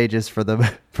 21 stages for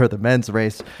the men's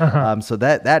race. So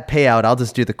that payout, I'll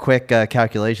just do the quick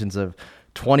calculations of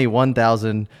 21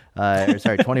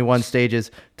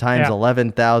 stages times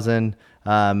 11,000.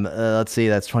 Let's see,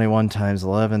 that's 21 times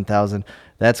 11,000.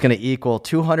 That's going to equal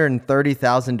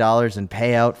 $230,000 in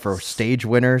payout for stage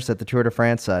winners at the Tour de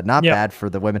France. Not bad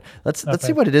for the women. Let's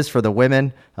see what it is for the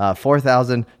women.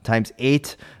 4,000 times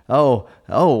 8.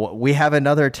 Oh, we have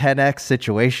another 10x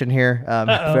situation here.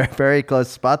 Very, very close.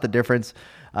 Spot the difference.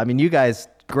 I mean, you guys,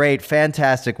 great,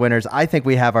 fantastic winners. I think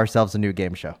we have ourselves a new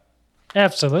game show.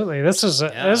 Absolutely. This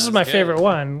is my favorite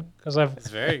one because I've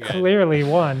clearly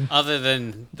won. Other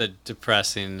than the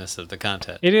depressingness of the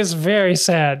content. It is very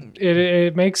sad.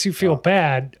 It makes you feel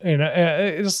bad.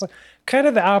 It's kind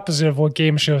of the opposite of what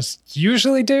game shows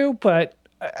usually do, but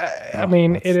I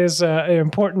mean, it is an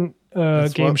important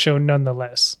game show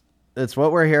nonetheless. That's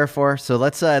what we're here for. So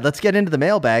let's get into the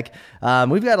mailbag.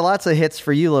 We've got lots of hits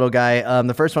for you, little guy.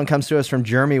 The first one comes to us from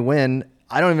Jeremy Wynn.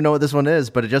 I don't even know what this one is,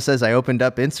 but it just says I opened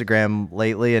up Instagram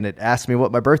lately and it asked me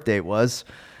what my birth date was.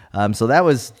 So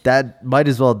that might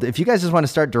as well. If you guys just want to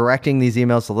start directing these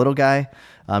emails to little guy,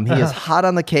 he is hot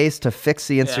on the case to fix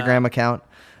the Instagram account.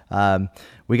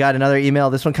 We got another email.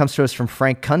 This one comes to us from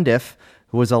Frank Cundiff,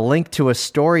 who was a link to a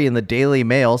story in the Daily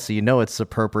Mail, so you know it's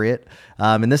appropriate.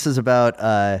 And this is about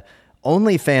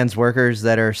OnlyFans workers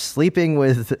that are sleeping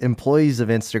with employees of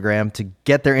Instagram to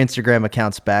get their Instagram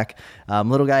accounts back.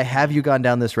 Little guy, have you gone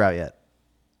down this route yet?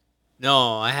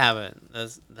 No, I haven't.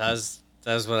 That's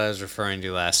what I was referring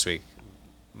to last week.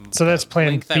 So that's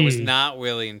plan B. That was not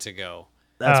willing to go.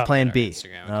 That's plan B.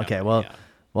 Okay,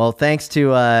 well, thanks to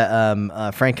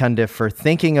Frank Cundiff for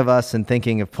thinking of us and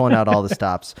thinking of pulling out all the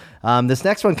stops. This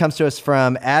next one comes to us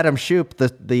from Adam Shoup,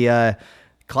 the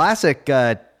classic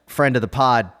friend of the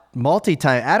pod.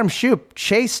 Multi-time Adam Shoup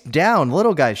chased down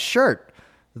little guy's shirt,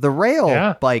 the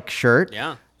rail bike shirt.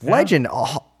 Legend,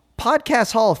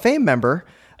 podcast Hall of Fame member.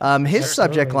 His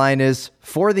subject line is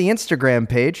for the Instagram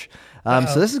page.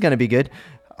 So this is going to be good.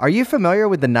 Are you familiar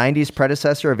with the 90s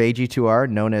predecessor of AG2R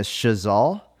known as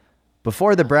Chazal?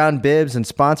 Before the brown bibs and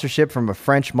sponsorship from a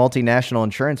French multinational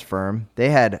insurance firm, they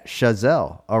had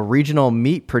Chazelle, a regional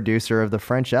meat producer of the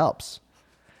French Alps.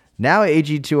 Now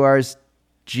AG2R's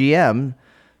GM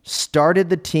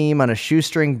started the team on a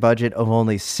shoestring budget of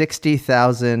only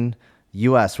 $60,000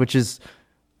 US, which is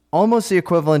almost the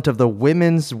equivalent of the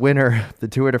women's winner of the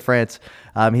Tour de France.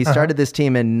 He started this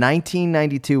team in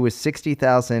 1992 with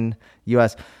 $60,000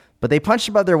 US, but they punched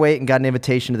above their weight and got an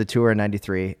invitation to the Tour in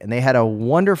 93, and they had a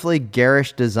wonderfully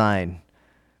garish design.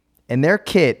 And their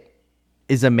kit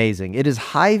is amazing. It is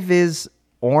high-vis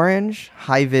orange,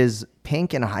 high-vis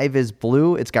pink, and high-vis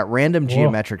blue. It's got random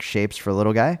geometric shapes for a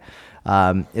little guy.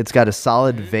 It's got a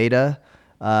solid Veda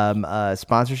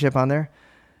sponsorship on there.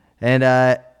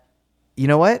 And you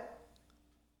know what?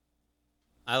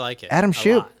 I like it. Adam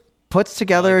Shoup puts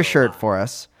together a shirt for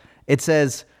us. It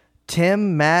says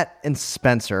Tim, Matt, and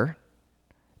Spencer.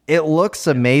 It looks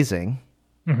amazing.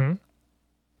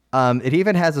 It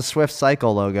even has a Swift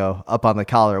Cycle logo up on the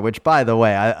collar, which, by the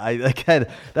way, I again,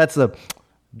 that's the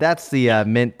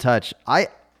mint touch. I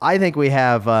think we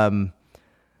have the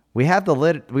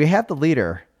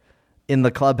leader in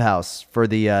the clubhouse for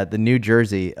the New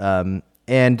Jersey.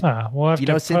 And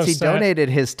we'll since he donated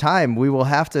his time, we will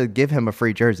have to give him a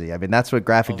free jersey. I mean, that's what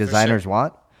graphic designers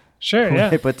want. Sure, yeah.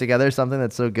 They put together something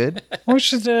that's so good. We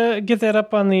should get that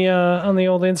up on the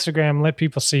old Instagram and let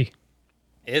people see.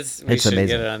 We should amazing.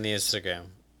 Get it on the Instagram.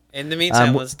 In the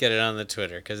meantime, let's get it on the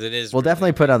Twitter because it is. We'll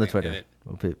definitely put it on the Twitter.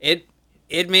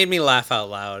 It made me laugh out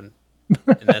loud,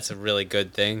 and that's a really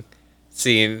good thing.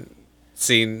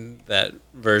 Seeing that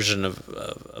version of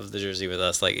the jersey with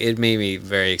us, like, it made me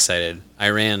very excited. I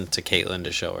ran to Caitlin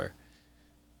to show her.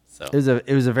 So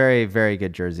it was a very, very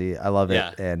good jersey. I love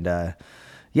it, and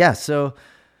so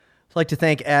I'd like to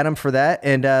thank Adam for that.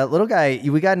 And little guy,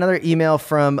 we got another email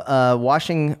from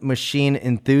washing machine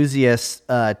enthusiast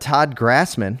Todd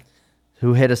Grassman,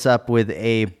 who hit us up with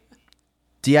a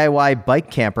DIY bike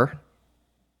camper.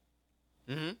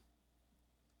 Mm-hmm.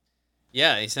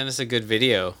 Yeah, he sent us a good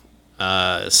video.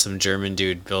 Some German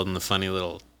dude building the funny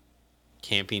little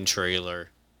camping trailer.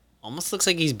 Almost looks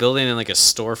like he's building in like a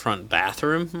storefront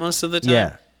bathroom most of the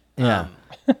time. Yeah.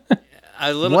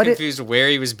 I'm a little confused where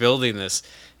he was building this.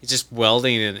 He's just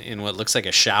welding in what looks like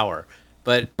a shower.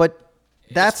 But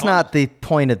that's not the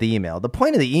point of the email. The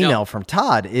point of the email from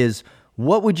Todd is,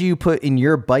 what would you put in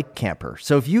your bike camper?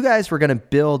 So if you guys were going to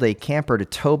build a camper to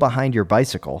tow behind your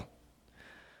bicycle,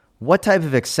 what type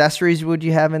of accessories would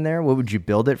you have in there? What would you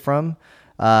build it from?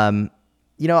 I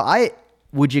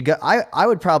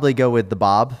would probably go with the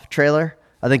Bob trailer.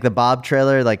 I think the Bob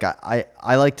trailer, like I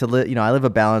like to live, I live a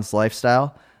balanced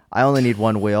lifestyle. I only need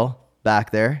one wheel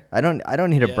back there. I don't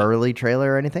need a Burley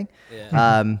trailer or anything.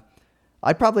 Yeah.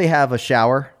 I'd probably have a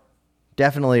shower.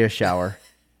 Definitely a shower.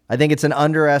 I think it's an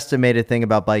underestimated thing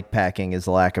about bike packing is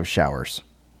the lack of showers.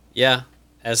 Yeah.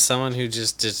 As someone who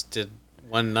just did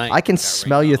one night. I can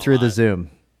smell you through the Zoom.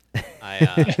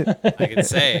 I could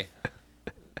say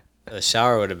the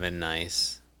shower would have been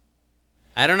nice.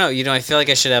 I don't know. I feel like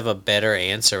I should have a better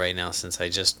answer right now since I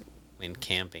just went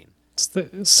camping. It's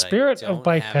the spirit of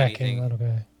bike packing, little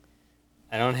guy.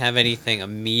 I don't have anything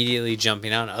immediately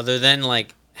jumping out other than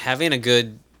like having a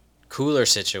good cooler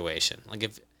situation. Like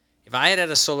if I had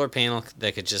a solar panel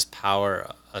that could just power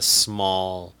a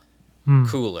small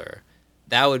cooler,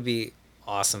 that would be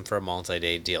awesome for a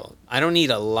multi-day deal. I don't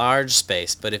need a large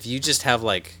space, but if you just have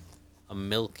like a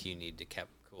milk you need to keep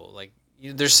cool, like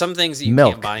there's some things that you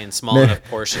can't buy in small enough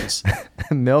portions.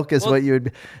 Milk is what you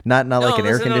would not like an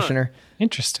air conditioner.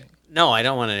 Interesting. No, I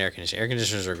don't want an air conditioner. Air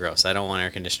conditioners are gross. I don't want an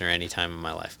air conditioner any time in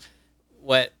my life.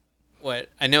 What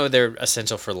I know they're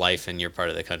essential for life in your part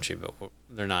of the country, but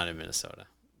they're not in Minnesota.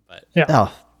 But yeah.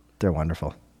 Oh, they're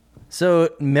wonderful. So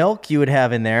milk you would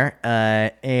have in there,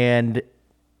 and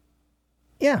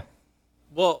yeah.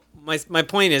 Well, my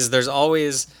point is there's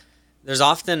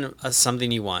often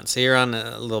something you want. Say you're on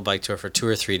a little bike tour for 2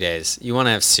 or 3 days. You want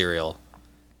to have cereal.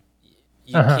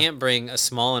 You can't bring a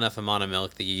small enough amount of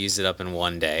milk that you use it up in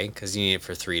one day because you need it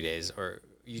for 3 days, or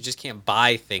you just can't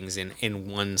buy things in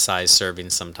one size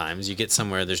servings. Sometimes you get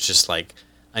somewhere there's just like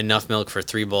enough milk for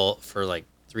 3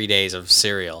 days of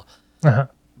cereal,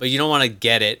 but you don't want to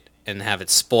get it and have it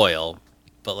spoil.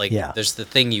 But there's the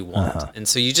thing you want, and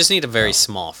so you just need a very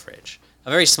small fridge. A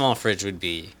very small fridge would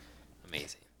be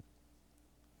amazing.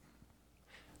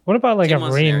 What about like Tim a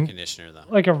wants an air conditioner though?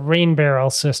 Like a rain barrel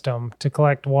system to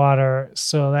collect water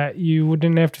so that you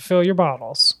wouldn't have to fill your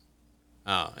bottles?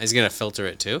 Oh, is he gonna filter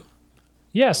it too?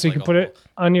 Yeah, so you can put it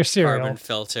on your cereal. Carbon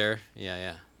filter.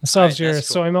 Yeah. It solves your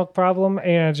soy milk problem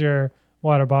and your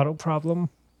water bottle problem.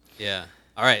 Yeah.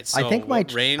 All right. So I think my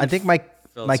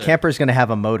camper is going to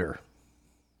have a motor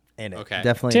in it. Okay.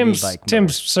 Definitely.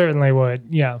 Tim's certainly would.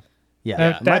 Yeah.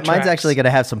 Yeah. Mine's actually going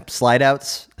to have some slide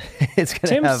outs. It's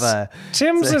going to have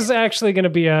Tim's is actually going to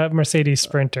be a Mercedes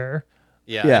Sprinter.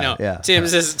 Yeah. I know. Yeah.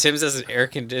 Tim's has an air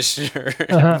conditioner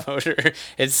motor.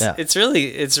 It's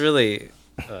really.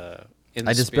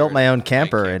 I just built my own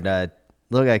camper, and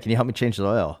look, can you help me change the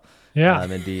oil? Yeah,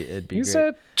 it'd be He's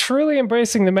great. Truly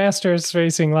embracing the Masters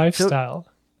racing lifestyle.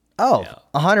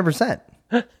 100%.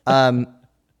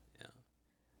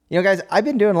 Guys, I've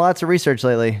been doing lots of research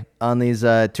lately on these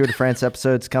Tour de France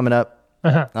episodes coming up.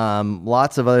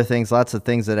 Lots of other things, lots of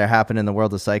things that are happening in the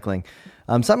world of cycling.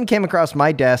 Something came across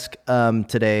my desk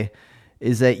today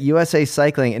is that USA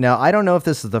Cycling. Now, I don't know if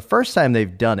this is the first time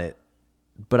they've done it,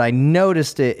 but I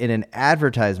noticed it in an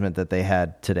advertisement that they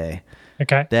had today.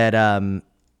 Okay. That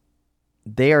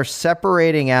they are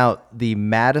separating out the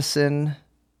Madison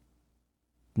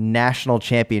National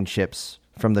Championships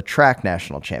from the Track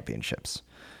National Championships.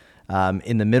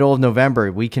 In the middle of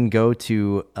November, we can go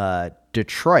to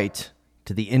Detroit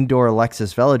to the indoor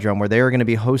Lexus Velodrome, where they are going to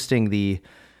be hosting the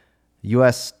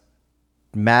U.S.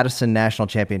 Madison National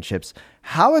Championships.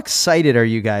 How excited are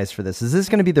you guys for this? Is this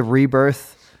going to be the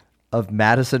rebirth of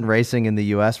Madison racing in the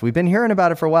U.S.? We've been hearing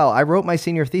about it for a while. I wrote my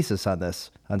senior thesis on this,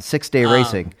 on 6-day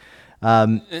racing.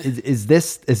 Is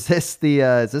this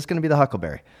going to be the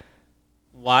Huckleberry?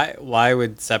 Why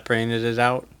would separating it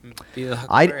out be the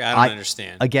Huckleberry? I don't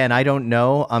understand. Again, I don't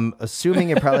know. I'm assuming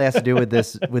it probably has to do with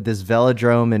this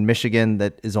velodrome in Michigan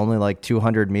that is only like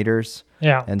 200 meters.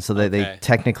 Yeah. And so they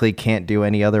technically can't do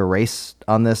any other race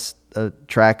on this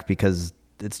track because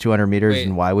it's 200 meters.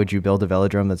 And why would you build a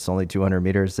velodrome that's only 200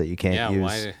 meters that you can't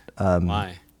use?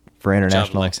 Why? For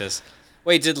international. Good job, Lexus.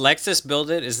 Wait, did Lexus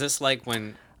build it? Is this like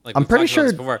when? Like I'm pretty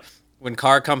sure. Before, when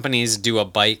car companies do a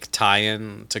bike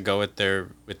tie-in to go with their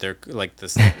like the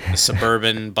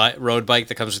Suburban road bike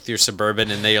that comes with your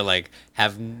Suburban, and they like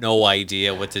have no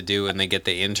idea what to do, and they get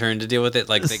the intern to deal with it.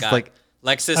 Like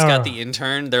Lexus got the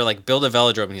intern. They're like, build a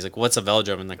velodrome, and he's like, what's a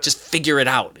velodrome? And like, just figure it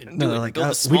out and do it. Like, build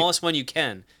the smallest one you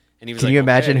can. And he was Can you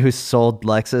imagine who sold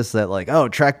Lexus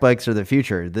that track bikes are the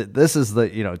future? This is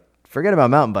forget about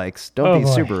mountain bikes. Don't be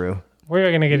Subaru. We're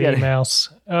going to get gotta- emails.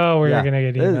 Oh, we're Yeah. going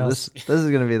to get emails. This is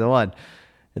going to be the one.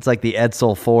 It's like the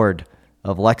Edsel Ford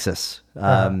of Lexus.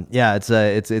 Yeah,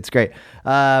 it's great.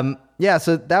 Yeah,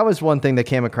 so that was one thing that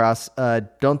came across.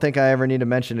 Don't think I ever need to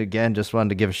mention it again. Just wanted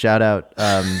to give a shout out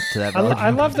to that.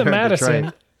 I love the Madison.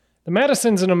 Detroit. The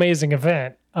Madison's an amazing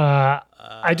event.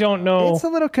 I don't know. It's a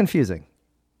little confusing.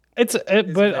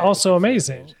 But also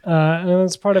amazing. And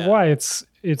that's part of why it's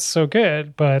so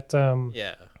good. But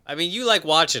Yeah. I mean, you like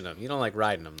watching them. You don't like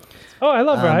riding them, though. I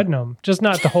love riding them, just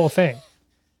not the whole thing.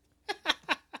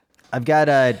 I've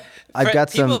got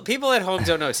some. People at home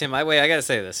don't know. Tim, I gotta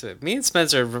say this. Me and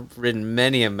Spencer have ridden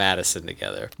many a Madison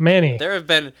together. Many. There have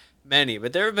been many,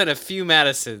 but there have been a few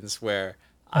Madisons where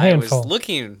I handful. was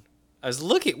looking.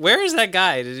 Where is that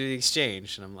guy to do the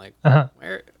exchange? And I'm like,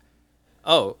 where?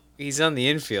 Oh, he's on the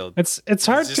infield. It's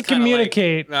hard to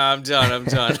communicate. No, I'm done. I'm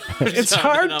done. It's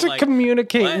hard to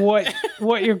communicate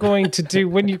what you're going to do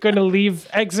when you're going to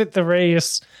exit the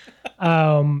race.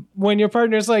 When your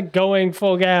partner's like going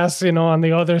full gas, on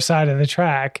the other side of the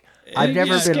track. I've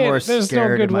never been more there's no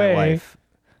scared good in my way. life.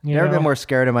 Never been more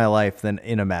scared in my life than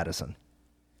in a Madison.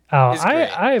 Oh, It's great.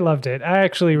 I loved it. I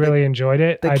actually really enjoyed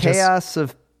it. The chaos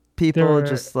of people there-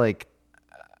 just like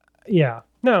Yeah.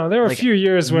 No, there were a few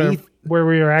years where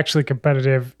we were actually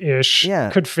competitive-ish, Yeah.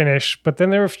 could finish. But then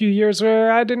there were a few years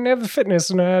where I didn't have the fitness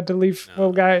and I had to leave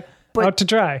the guy out to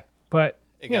dry. But,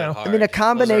 It got hard. I mean, a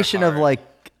combination Those are of hard.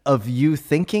 of you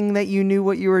thinking that you knew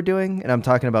what you were doing, and I'm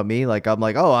talking about me. Like I'm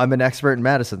like, oh, I'm an expert in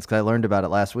Madison's because I learned about it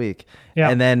last week. Yeah.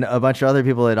 And then a bunch of other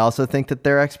people that also think that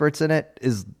they're experts in it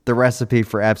is the recipe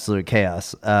for absolute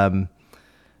chaos.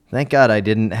 Thank God I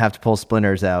didn't have to pull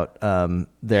splinters out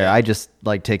there. I just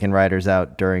like taking riders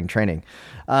out during training.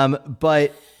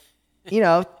 But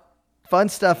fun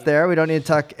stuff there. We don't need to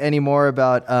talk anymore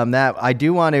about that. I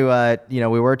do want to,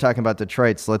 we were talking about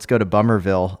Detroit, so let's go to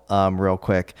Bummerville real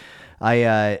quick.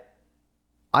 I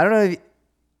don't know.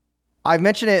 I've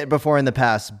mentioned it before in the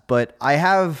past, but I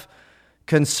have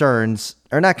concerns,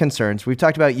 or not concerns. We've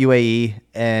talked about UAE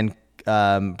and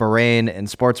Bahrain and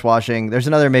sports washing. There's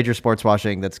another major sports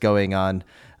washing that's going on,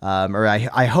 or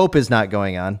I hope is not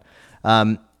going on.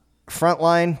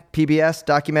 Frontline PBS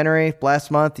documentary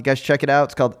last month. You guys check it out.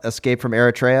 It's called Escape from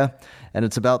Eritrea, and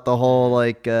it's about the whole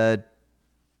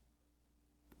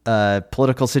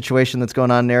political situation that's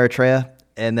going on in Eritrea.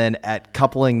 And then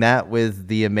coupling that with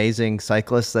the amazing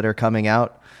cyclists that are coming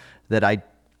out,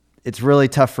 it's really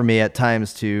tough for me at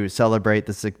times to celebrate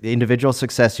the individual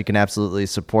success you can absolutely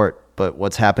support, but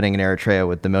what's happening in Eritrea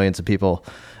with the millions of people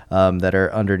that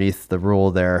are underneath the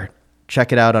rule there.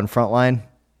 Check it out on Frontline.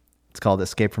 It's called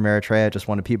Escape from Eritrea. Just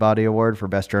won a Peabody Award for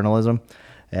Best Journalism.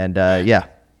 And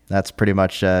that's pretty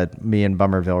much me in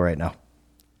Bummerville right now.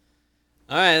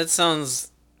 All right, that sounds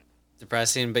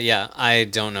depressing, but yeah, I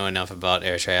don't know enough about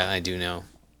Eritrea.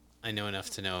 I know enough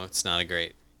to know it's not a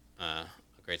great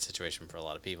situation for a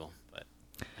lot of people, but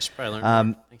I should probably learn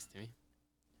more. Thanks, Timmy.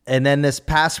 And then this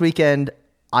past weekend,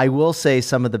 I will say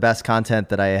some of the best content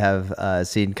that I have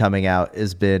seen coming out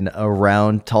has been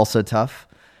around Tulsa Tough.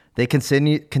 They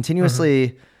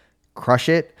continuously crush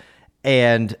it,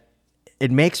 and it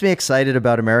makes me excited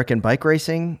about American bike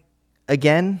racing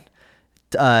again.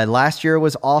 Last year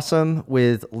was awesome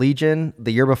with Legion.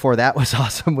 The year before that was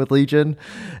awesome with Legion,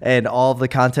 and all of the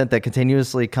content that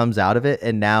continuously comes out of it.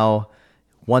 And now,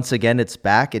 once again, it's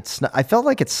back. I felt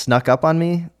like it snuck up on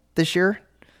me this year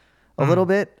a little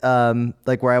bit,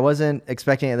 like where I wasn't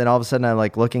expecting it. And then all of a sudden, I'm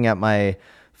like looking at my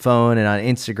phone and on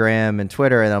Instagram and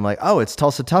Twitter, and I'm like, oh, it's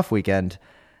Tulsa Tough weekend.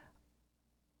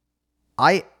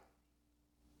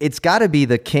 It's got to be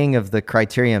the king of the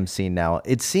Criterium scene now.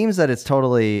 It seems that it's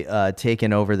totally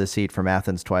taken over the seat from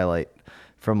Athens Twilight,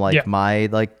 from was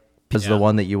the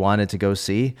one that you wanted to go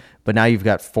see. But now you've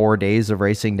got 4 days of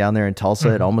racing down there in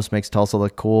Tulsa. It almost makes Tulsa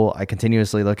look cool. I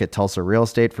continuously look at Tulsa real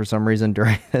estate for some reason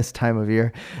during this time of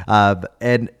year.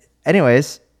 And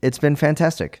anyways, it's been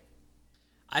fantastic.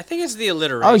 I think it's the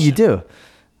alliteration. Oh, you do?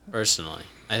 Personally,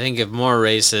 I think if more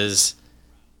races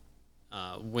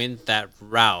went that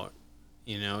route,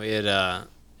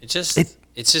 it's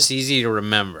just easy to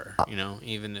remember.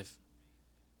 Even if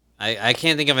I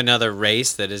can't think of another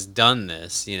race that has done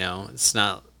this. It's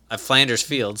not Flanders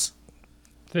Fields.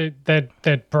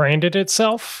 That branded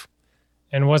itself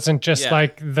and wasn't just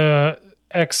like the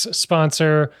X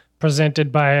sponsor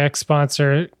presented by X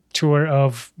sponsor tour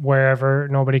of wherever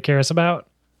nobody cares about.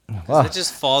 Wow. It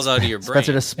just falls out of your brain.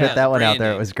 Spencer just spit that one out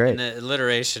there. It was great. And the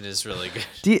alliteration is really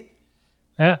good.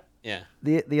 Yeah. Yeah.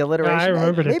 The alliteration. I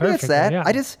remembered it Maybe it's perfectly, that.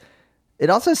 yeah. It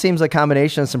also seems like a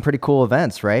combination of some pretty cool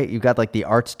events, right? You've got like the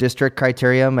Arts District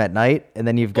Criterium at night, and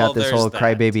then you've got this there's whole that,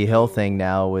 Crybaby too. Hill thing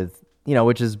now with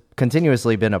which has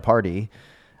continuously been a party.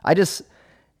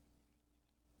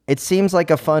 It seems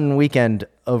like a fun weekend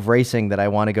of racing that I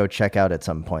want to go check out at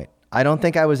some point. I don't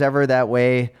think I was ever that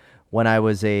way when I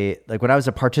was a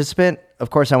participant. Of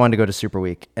course, I wanted to go to Super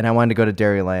Week and I wanted to go to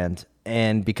Dairyland,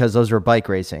 and because those were bike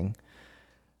racing.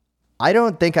 I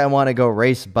don't think I want to go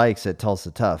race bikes at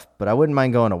Tulsa Tough, but I wouldn't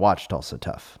mind going to watch Tulsa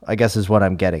Tough, I guess is what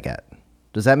I'm getting at.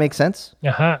 Does that make sense?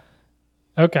 Uh-huh.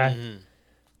 Okay. Mm-hmm.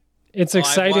 It's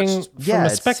exciting from a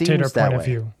spectator point of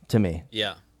view. To me.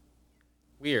 Yeah.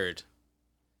 Weird.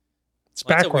 It's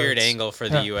That's backwards. a weird angle for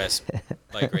the U.S.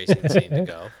 bike racing scene to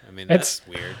go. I mean, that's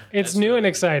weird. It's That's new and really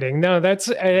exciting. No,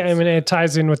 it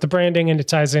ties in with the branding, and it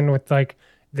ties in with like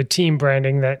the team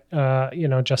branding that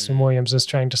Justin Williams is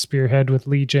trying to spearhead with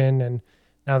Legion, and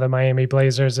now the Miami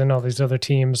Blazers and all these other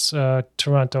teams.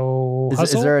 Toronto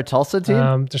Hustle. Is there a Tulsa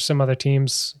team? There's some other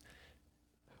teams.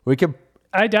 We could.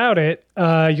 I doubt it.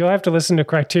 You'll have to listen to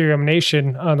Criterium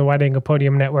Nation on the Wide Angle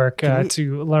Podium Network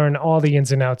to learn all the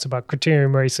ins and outs about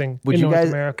Criterium racing in North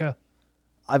America.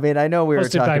 I mean, I know we were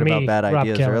talking about bad Rob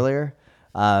ideas Kelly. earlier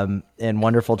and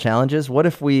wonderful challenges. What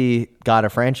if we got a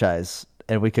franchise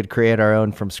and we could create our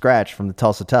own from scratch from the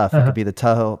Tulsa Tough? It could be the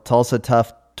Tulsa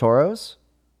Tough Toros.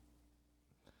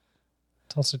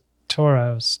 Tulsa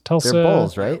Toros. Tulsa They're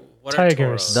bulls, right? What are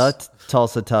Tigers. Toros? The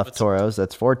Tulsa Tough Toros.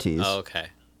 That's 4 T's. Oh, okay.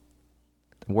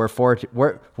 We're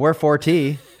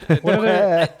 4T.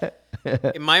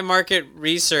 In my market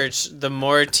research, the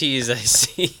more T's I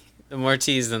see, the more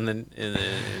T's in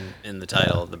the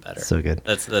title, the better. So good.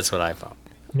 That's what I found.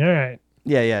 All right.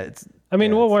 Yeah.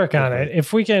 We'll work on it.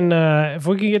 If we can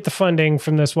get the funding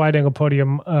from this Wide Angle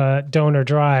Podium donor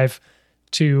drive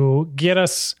to get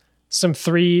us some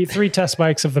three test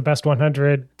bikes of the best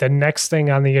 100, the next thing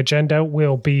on the agenda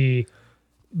will be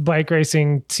bike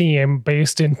racing team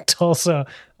based in Tulsa,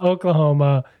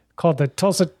 Oklahoma, called the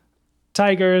Tulsa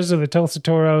Tigers or the Tulsa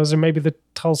Toros or maybe the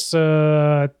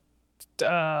Tulsa.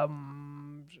 Tap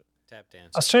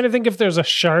dance. I was trying to think if there's a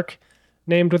shark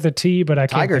named with a T, but I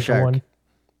can't Tiger think shark. of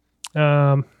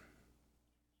one.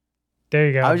 There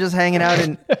you go. I was just hanging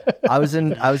out I was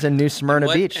in New Smyrna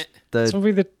Beach, This will the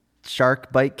be the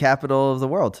shark bike capital of the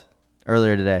world,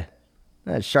 earlier today.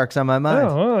 Sharks on my mind.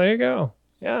 Oh, well, there you go.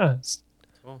 Yeah.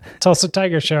 Tulsa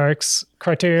Tiger Sharks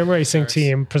Criterium Racing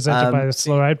Team presented by the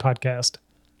Slow Ride Podcast.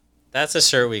 That's a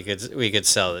shirt we could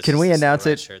sell. Can we announce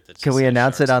it? Can we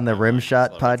announce it on the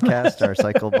Rimshot podcast, our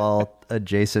cycle ball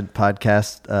adjacent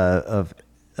podcast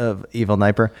of Evil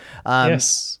Niper?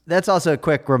 Yes. That's also a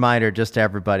quick reminder just to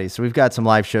everybody. So we've got some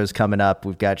live shows coming up.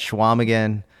 We've got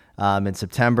Schwamigan in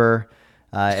September,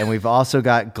 and we've also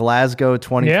got Glasgow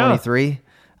 2023.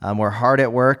 We're hard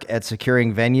at work at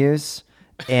securing venues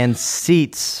and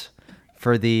seats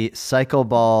for the cycle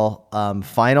ball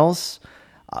finals.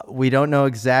 We don't know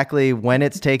exactly when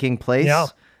it's taking place. Yeah.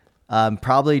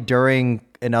 Probably during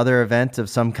another event of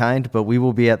some kind, but we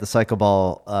will be at the cycle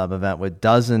ball event with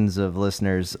dozens of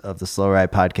listeners of the Slow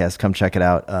Ride podcast. Come check it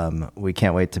out. We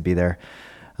can't wait to be there.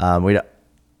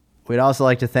 We'd also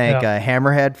like to thank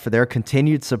Hammerhead for their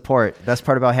continued support. Best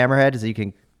part about Hammerhead is that you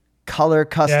can color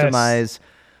customize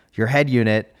your head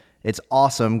unit. It's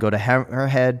awesome. Go to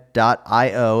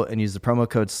hammerhead.io and use the promo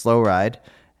code SLOWRIDE.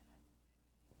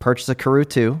 Purchase a Karoo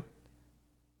 2,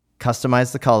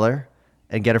 customize the color,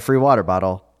 and get a free water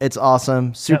bottle. It's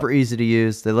awesome. Super easy to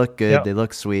use. They look good. They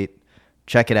look sweet.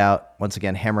 Check it out. Once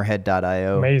again,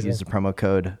 hammerhead.io. Amazing. Use the promo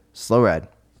code SLOWRIDE.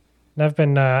 And I've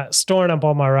been storing up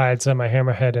all my rides on my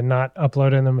Hammerhead and not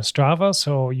uploading them to Strava,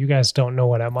 so you guys don't know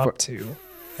what I'm up to.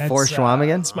 For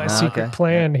Schwamigan? That's my secret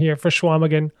plan here for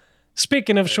Schwamigan.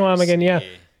 Speaking of Schwamigan,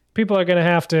 people are going to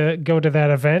have to go to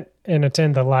that event and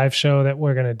attend the live show that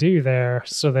we're going to do there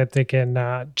so that they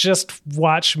can just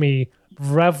watch me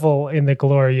revel in the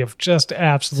glory of just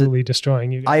absolutely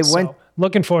destroying you guys.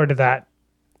 Looking forward to that.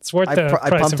 It's worth the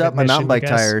price. I pumped of up my mountain bike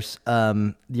admission, tires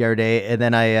the other day, and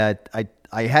then I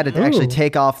had to actually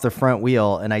take off the front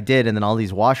wheel, and I did, and then all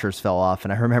these washers fell off,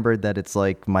 and I remembered that it's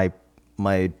like my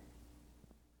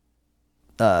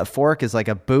fork is like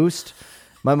a boost.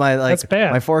 That's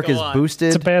bad. My fork is boosted.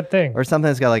 It's a bad thing. Or something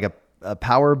that's got like a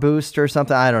power boost or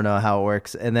something. I don't know how it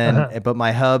works. And then, but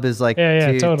my hub is like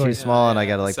too small, and I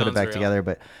got to like put it back together.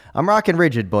 But I'm rocking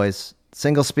Rigid, boys.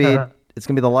 Single speed. It's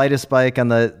gonna be the lightest bike on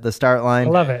the start line. I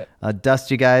love it.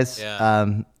 Dust you guys.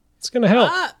 It's gonna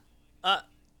help.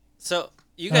 So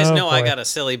you guys know I got a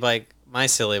silly bike, my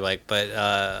silly bike, but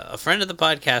a friend of the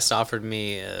podcast offered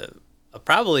me a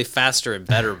probably faster and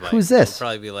better bike. Who's this? It'll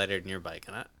probably be lighter than your bike,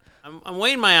 and I'm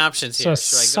weighing my options So here. a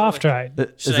soft ride.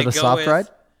 Is it a soft ride?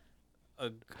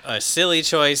 a silly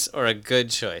choice or a good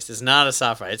choice. It's not a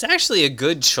soft ride. It's actually a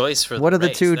good choice for What the are the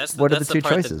race. two- That's what are the that's two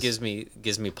part choices? That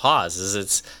gives me pause. Is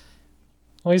it's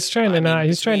Well, he's trying to I mean, not.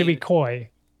 He's trying to be between- coy.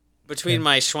 between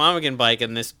my Schwamigan bike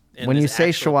and this. And When you this say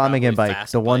actual Schwamigan probably bike,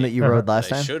 fast the one that bike you rode that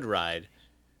last I time? should ride.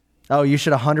 Oh, you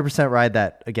should 100% ride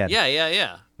that again.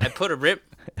 Yeah. I put a rip.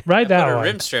 Ride that put a one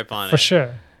rim strip on for it.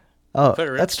 sure. Oh, Put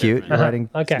a that's rip strip cute. in. You're riding.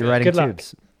 Okay, You're riding good luck.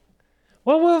 tubes.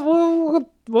 Well,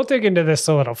 we'll dig into this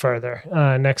a little further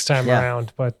next time Yeah.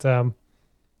 around. But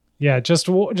yeah, just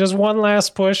one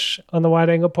last push on the Wide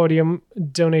Angle Podium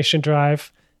donation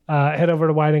drive. Head over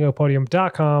to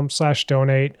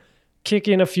wideanglepodium.com/donate. Kick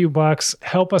in a few bucks.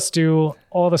 Help us do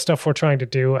all the stuff we're trying to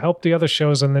do. Help the other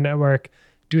shows on the network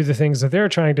do the things that they're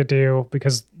trying to do,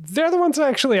 because they're the ones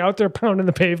actually out there pounding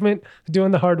the pavement,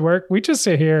 doing the hard work. We just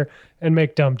sit here and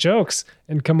make dumb jokes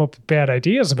and come up with bad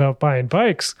ideas about buying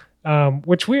bikes,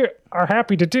 which we are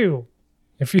happy to do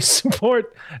if you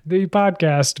support the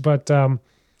podcast. But, head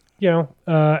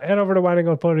over to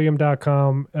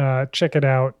wideanglepodium.com, check it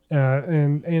out,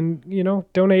 and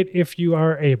donate if you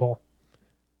are able.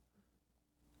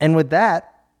 And with that,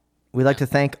 we'd like to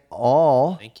thank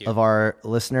all Thank you. of our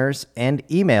listeners and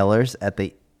emailers at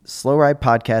the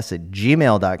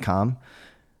slowridepodcast@gmail.com.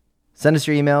 Send us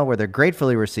your email where they're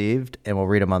gratefully received, and we'll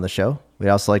read them on the show. We'd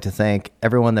also like to thank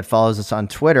everyone that follows us on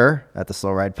Twitter at the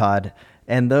Slow Ride Pod,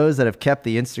 and those that have kept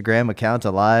the Instagram account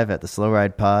alive at the Slow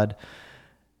Ride Pod.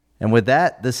 And with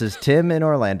that, this is Tim in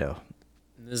Orlando.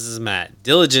 This is Matt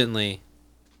diligently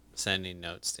sending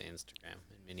notes to Instagram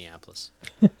in Minneapolis.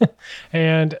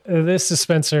 And this is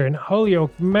Spencer in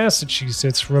Holyoke,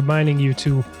 Massachusetts, reminding you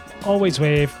to always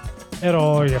wave at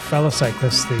all your fellow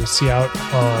cyclists that you see out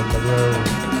on the road.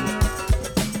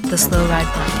 The Slow Ride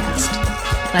Podcast.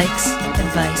 Bikes,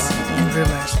 advice, and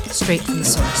rumors straight from the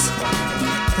source.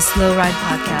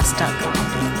 TheSlowRidePodcast.com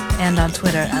and on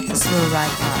Twitter at The Slow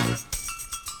Ride Pod.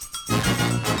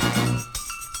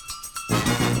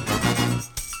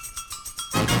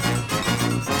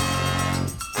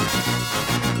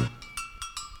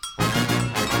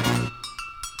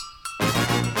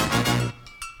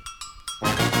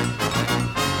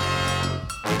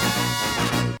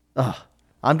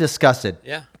 I'm disgusted.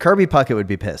 Yeah. Kirby Puckett would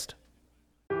be pissed.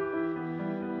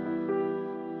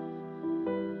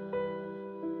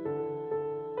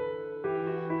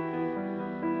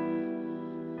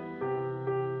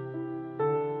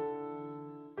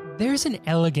 There's an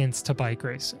elegance to bike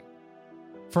racing.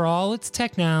 For all its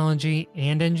technology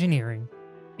and engineering,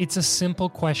 it's a simple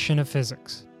question of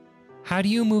physics. How do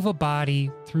you move a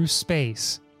body through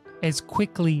space as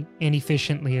quickly and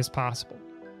efficiently as possible?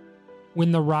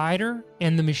 When the rider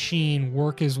and the machine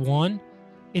work as one,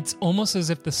 it's almost as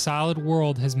if the solid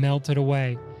world has melted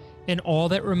away, and all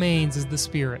that remains is the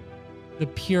spirit, the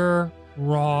pure,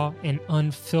 raw, and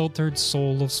unfiltered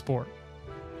soul of sport.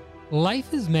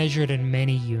 Life is measured in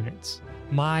many units: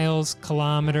 miles,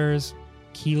 kilometers,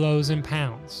 kilos, and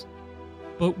pounds.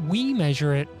 But we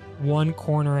measure it one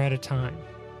corner at a time.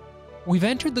 We've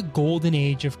entered the golden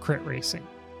age of crit racing,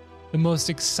 the most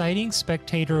exciting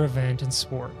spectator event in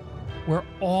sport, where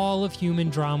all of human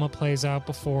drama plays out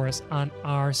before us on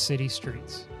our city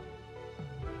streets.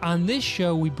 On this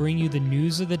show, we bring you the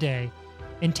news of the day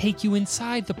and take you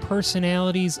inside the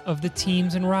personalities of the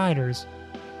teams and riders,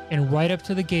 and right up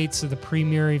to the gates of the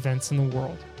premier events in the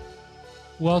world.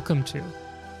 Welcome to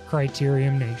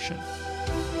Criterium Nation.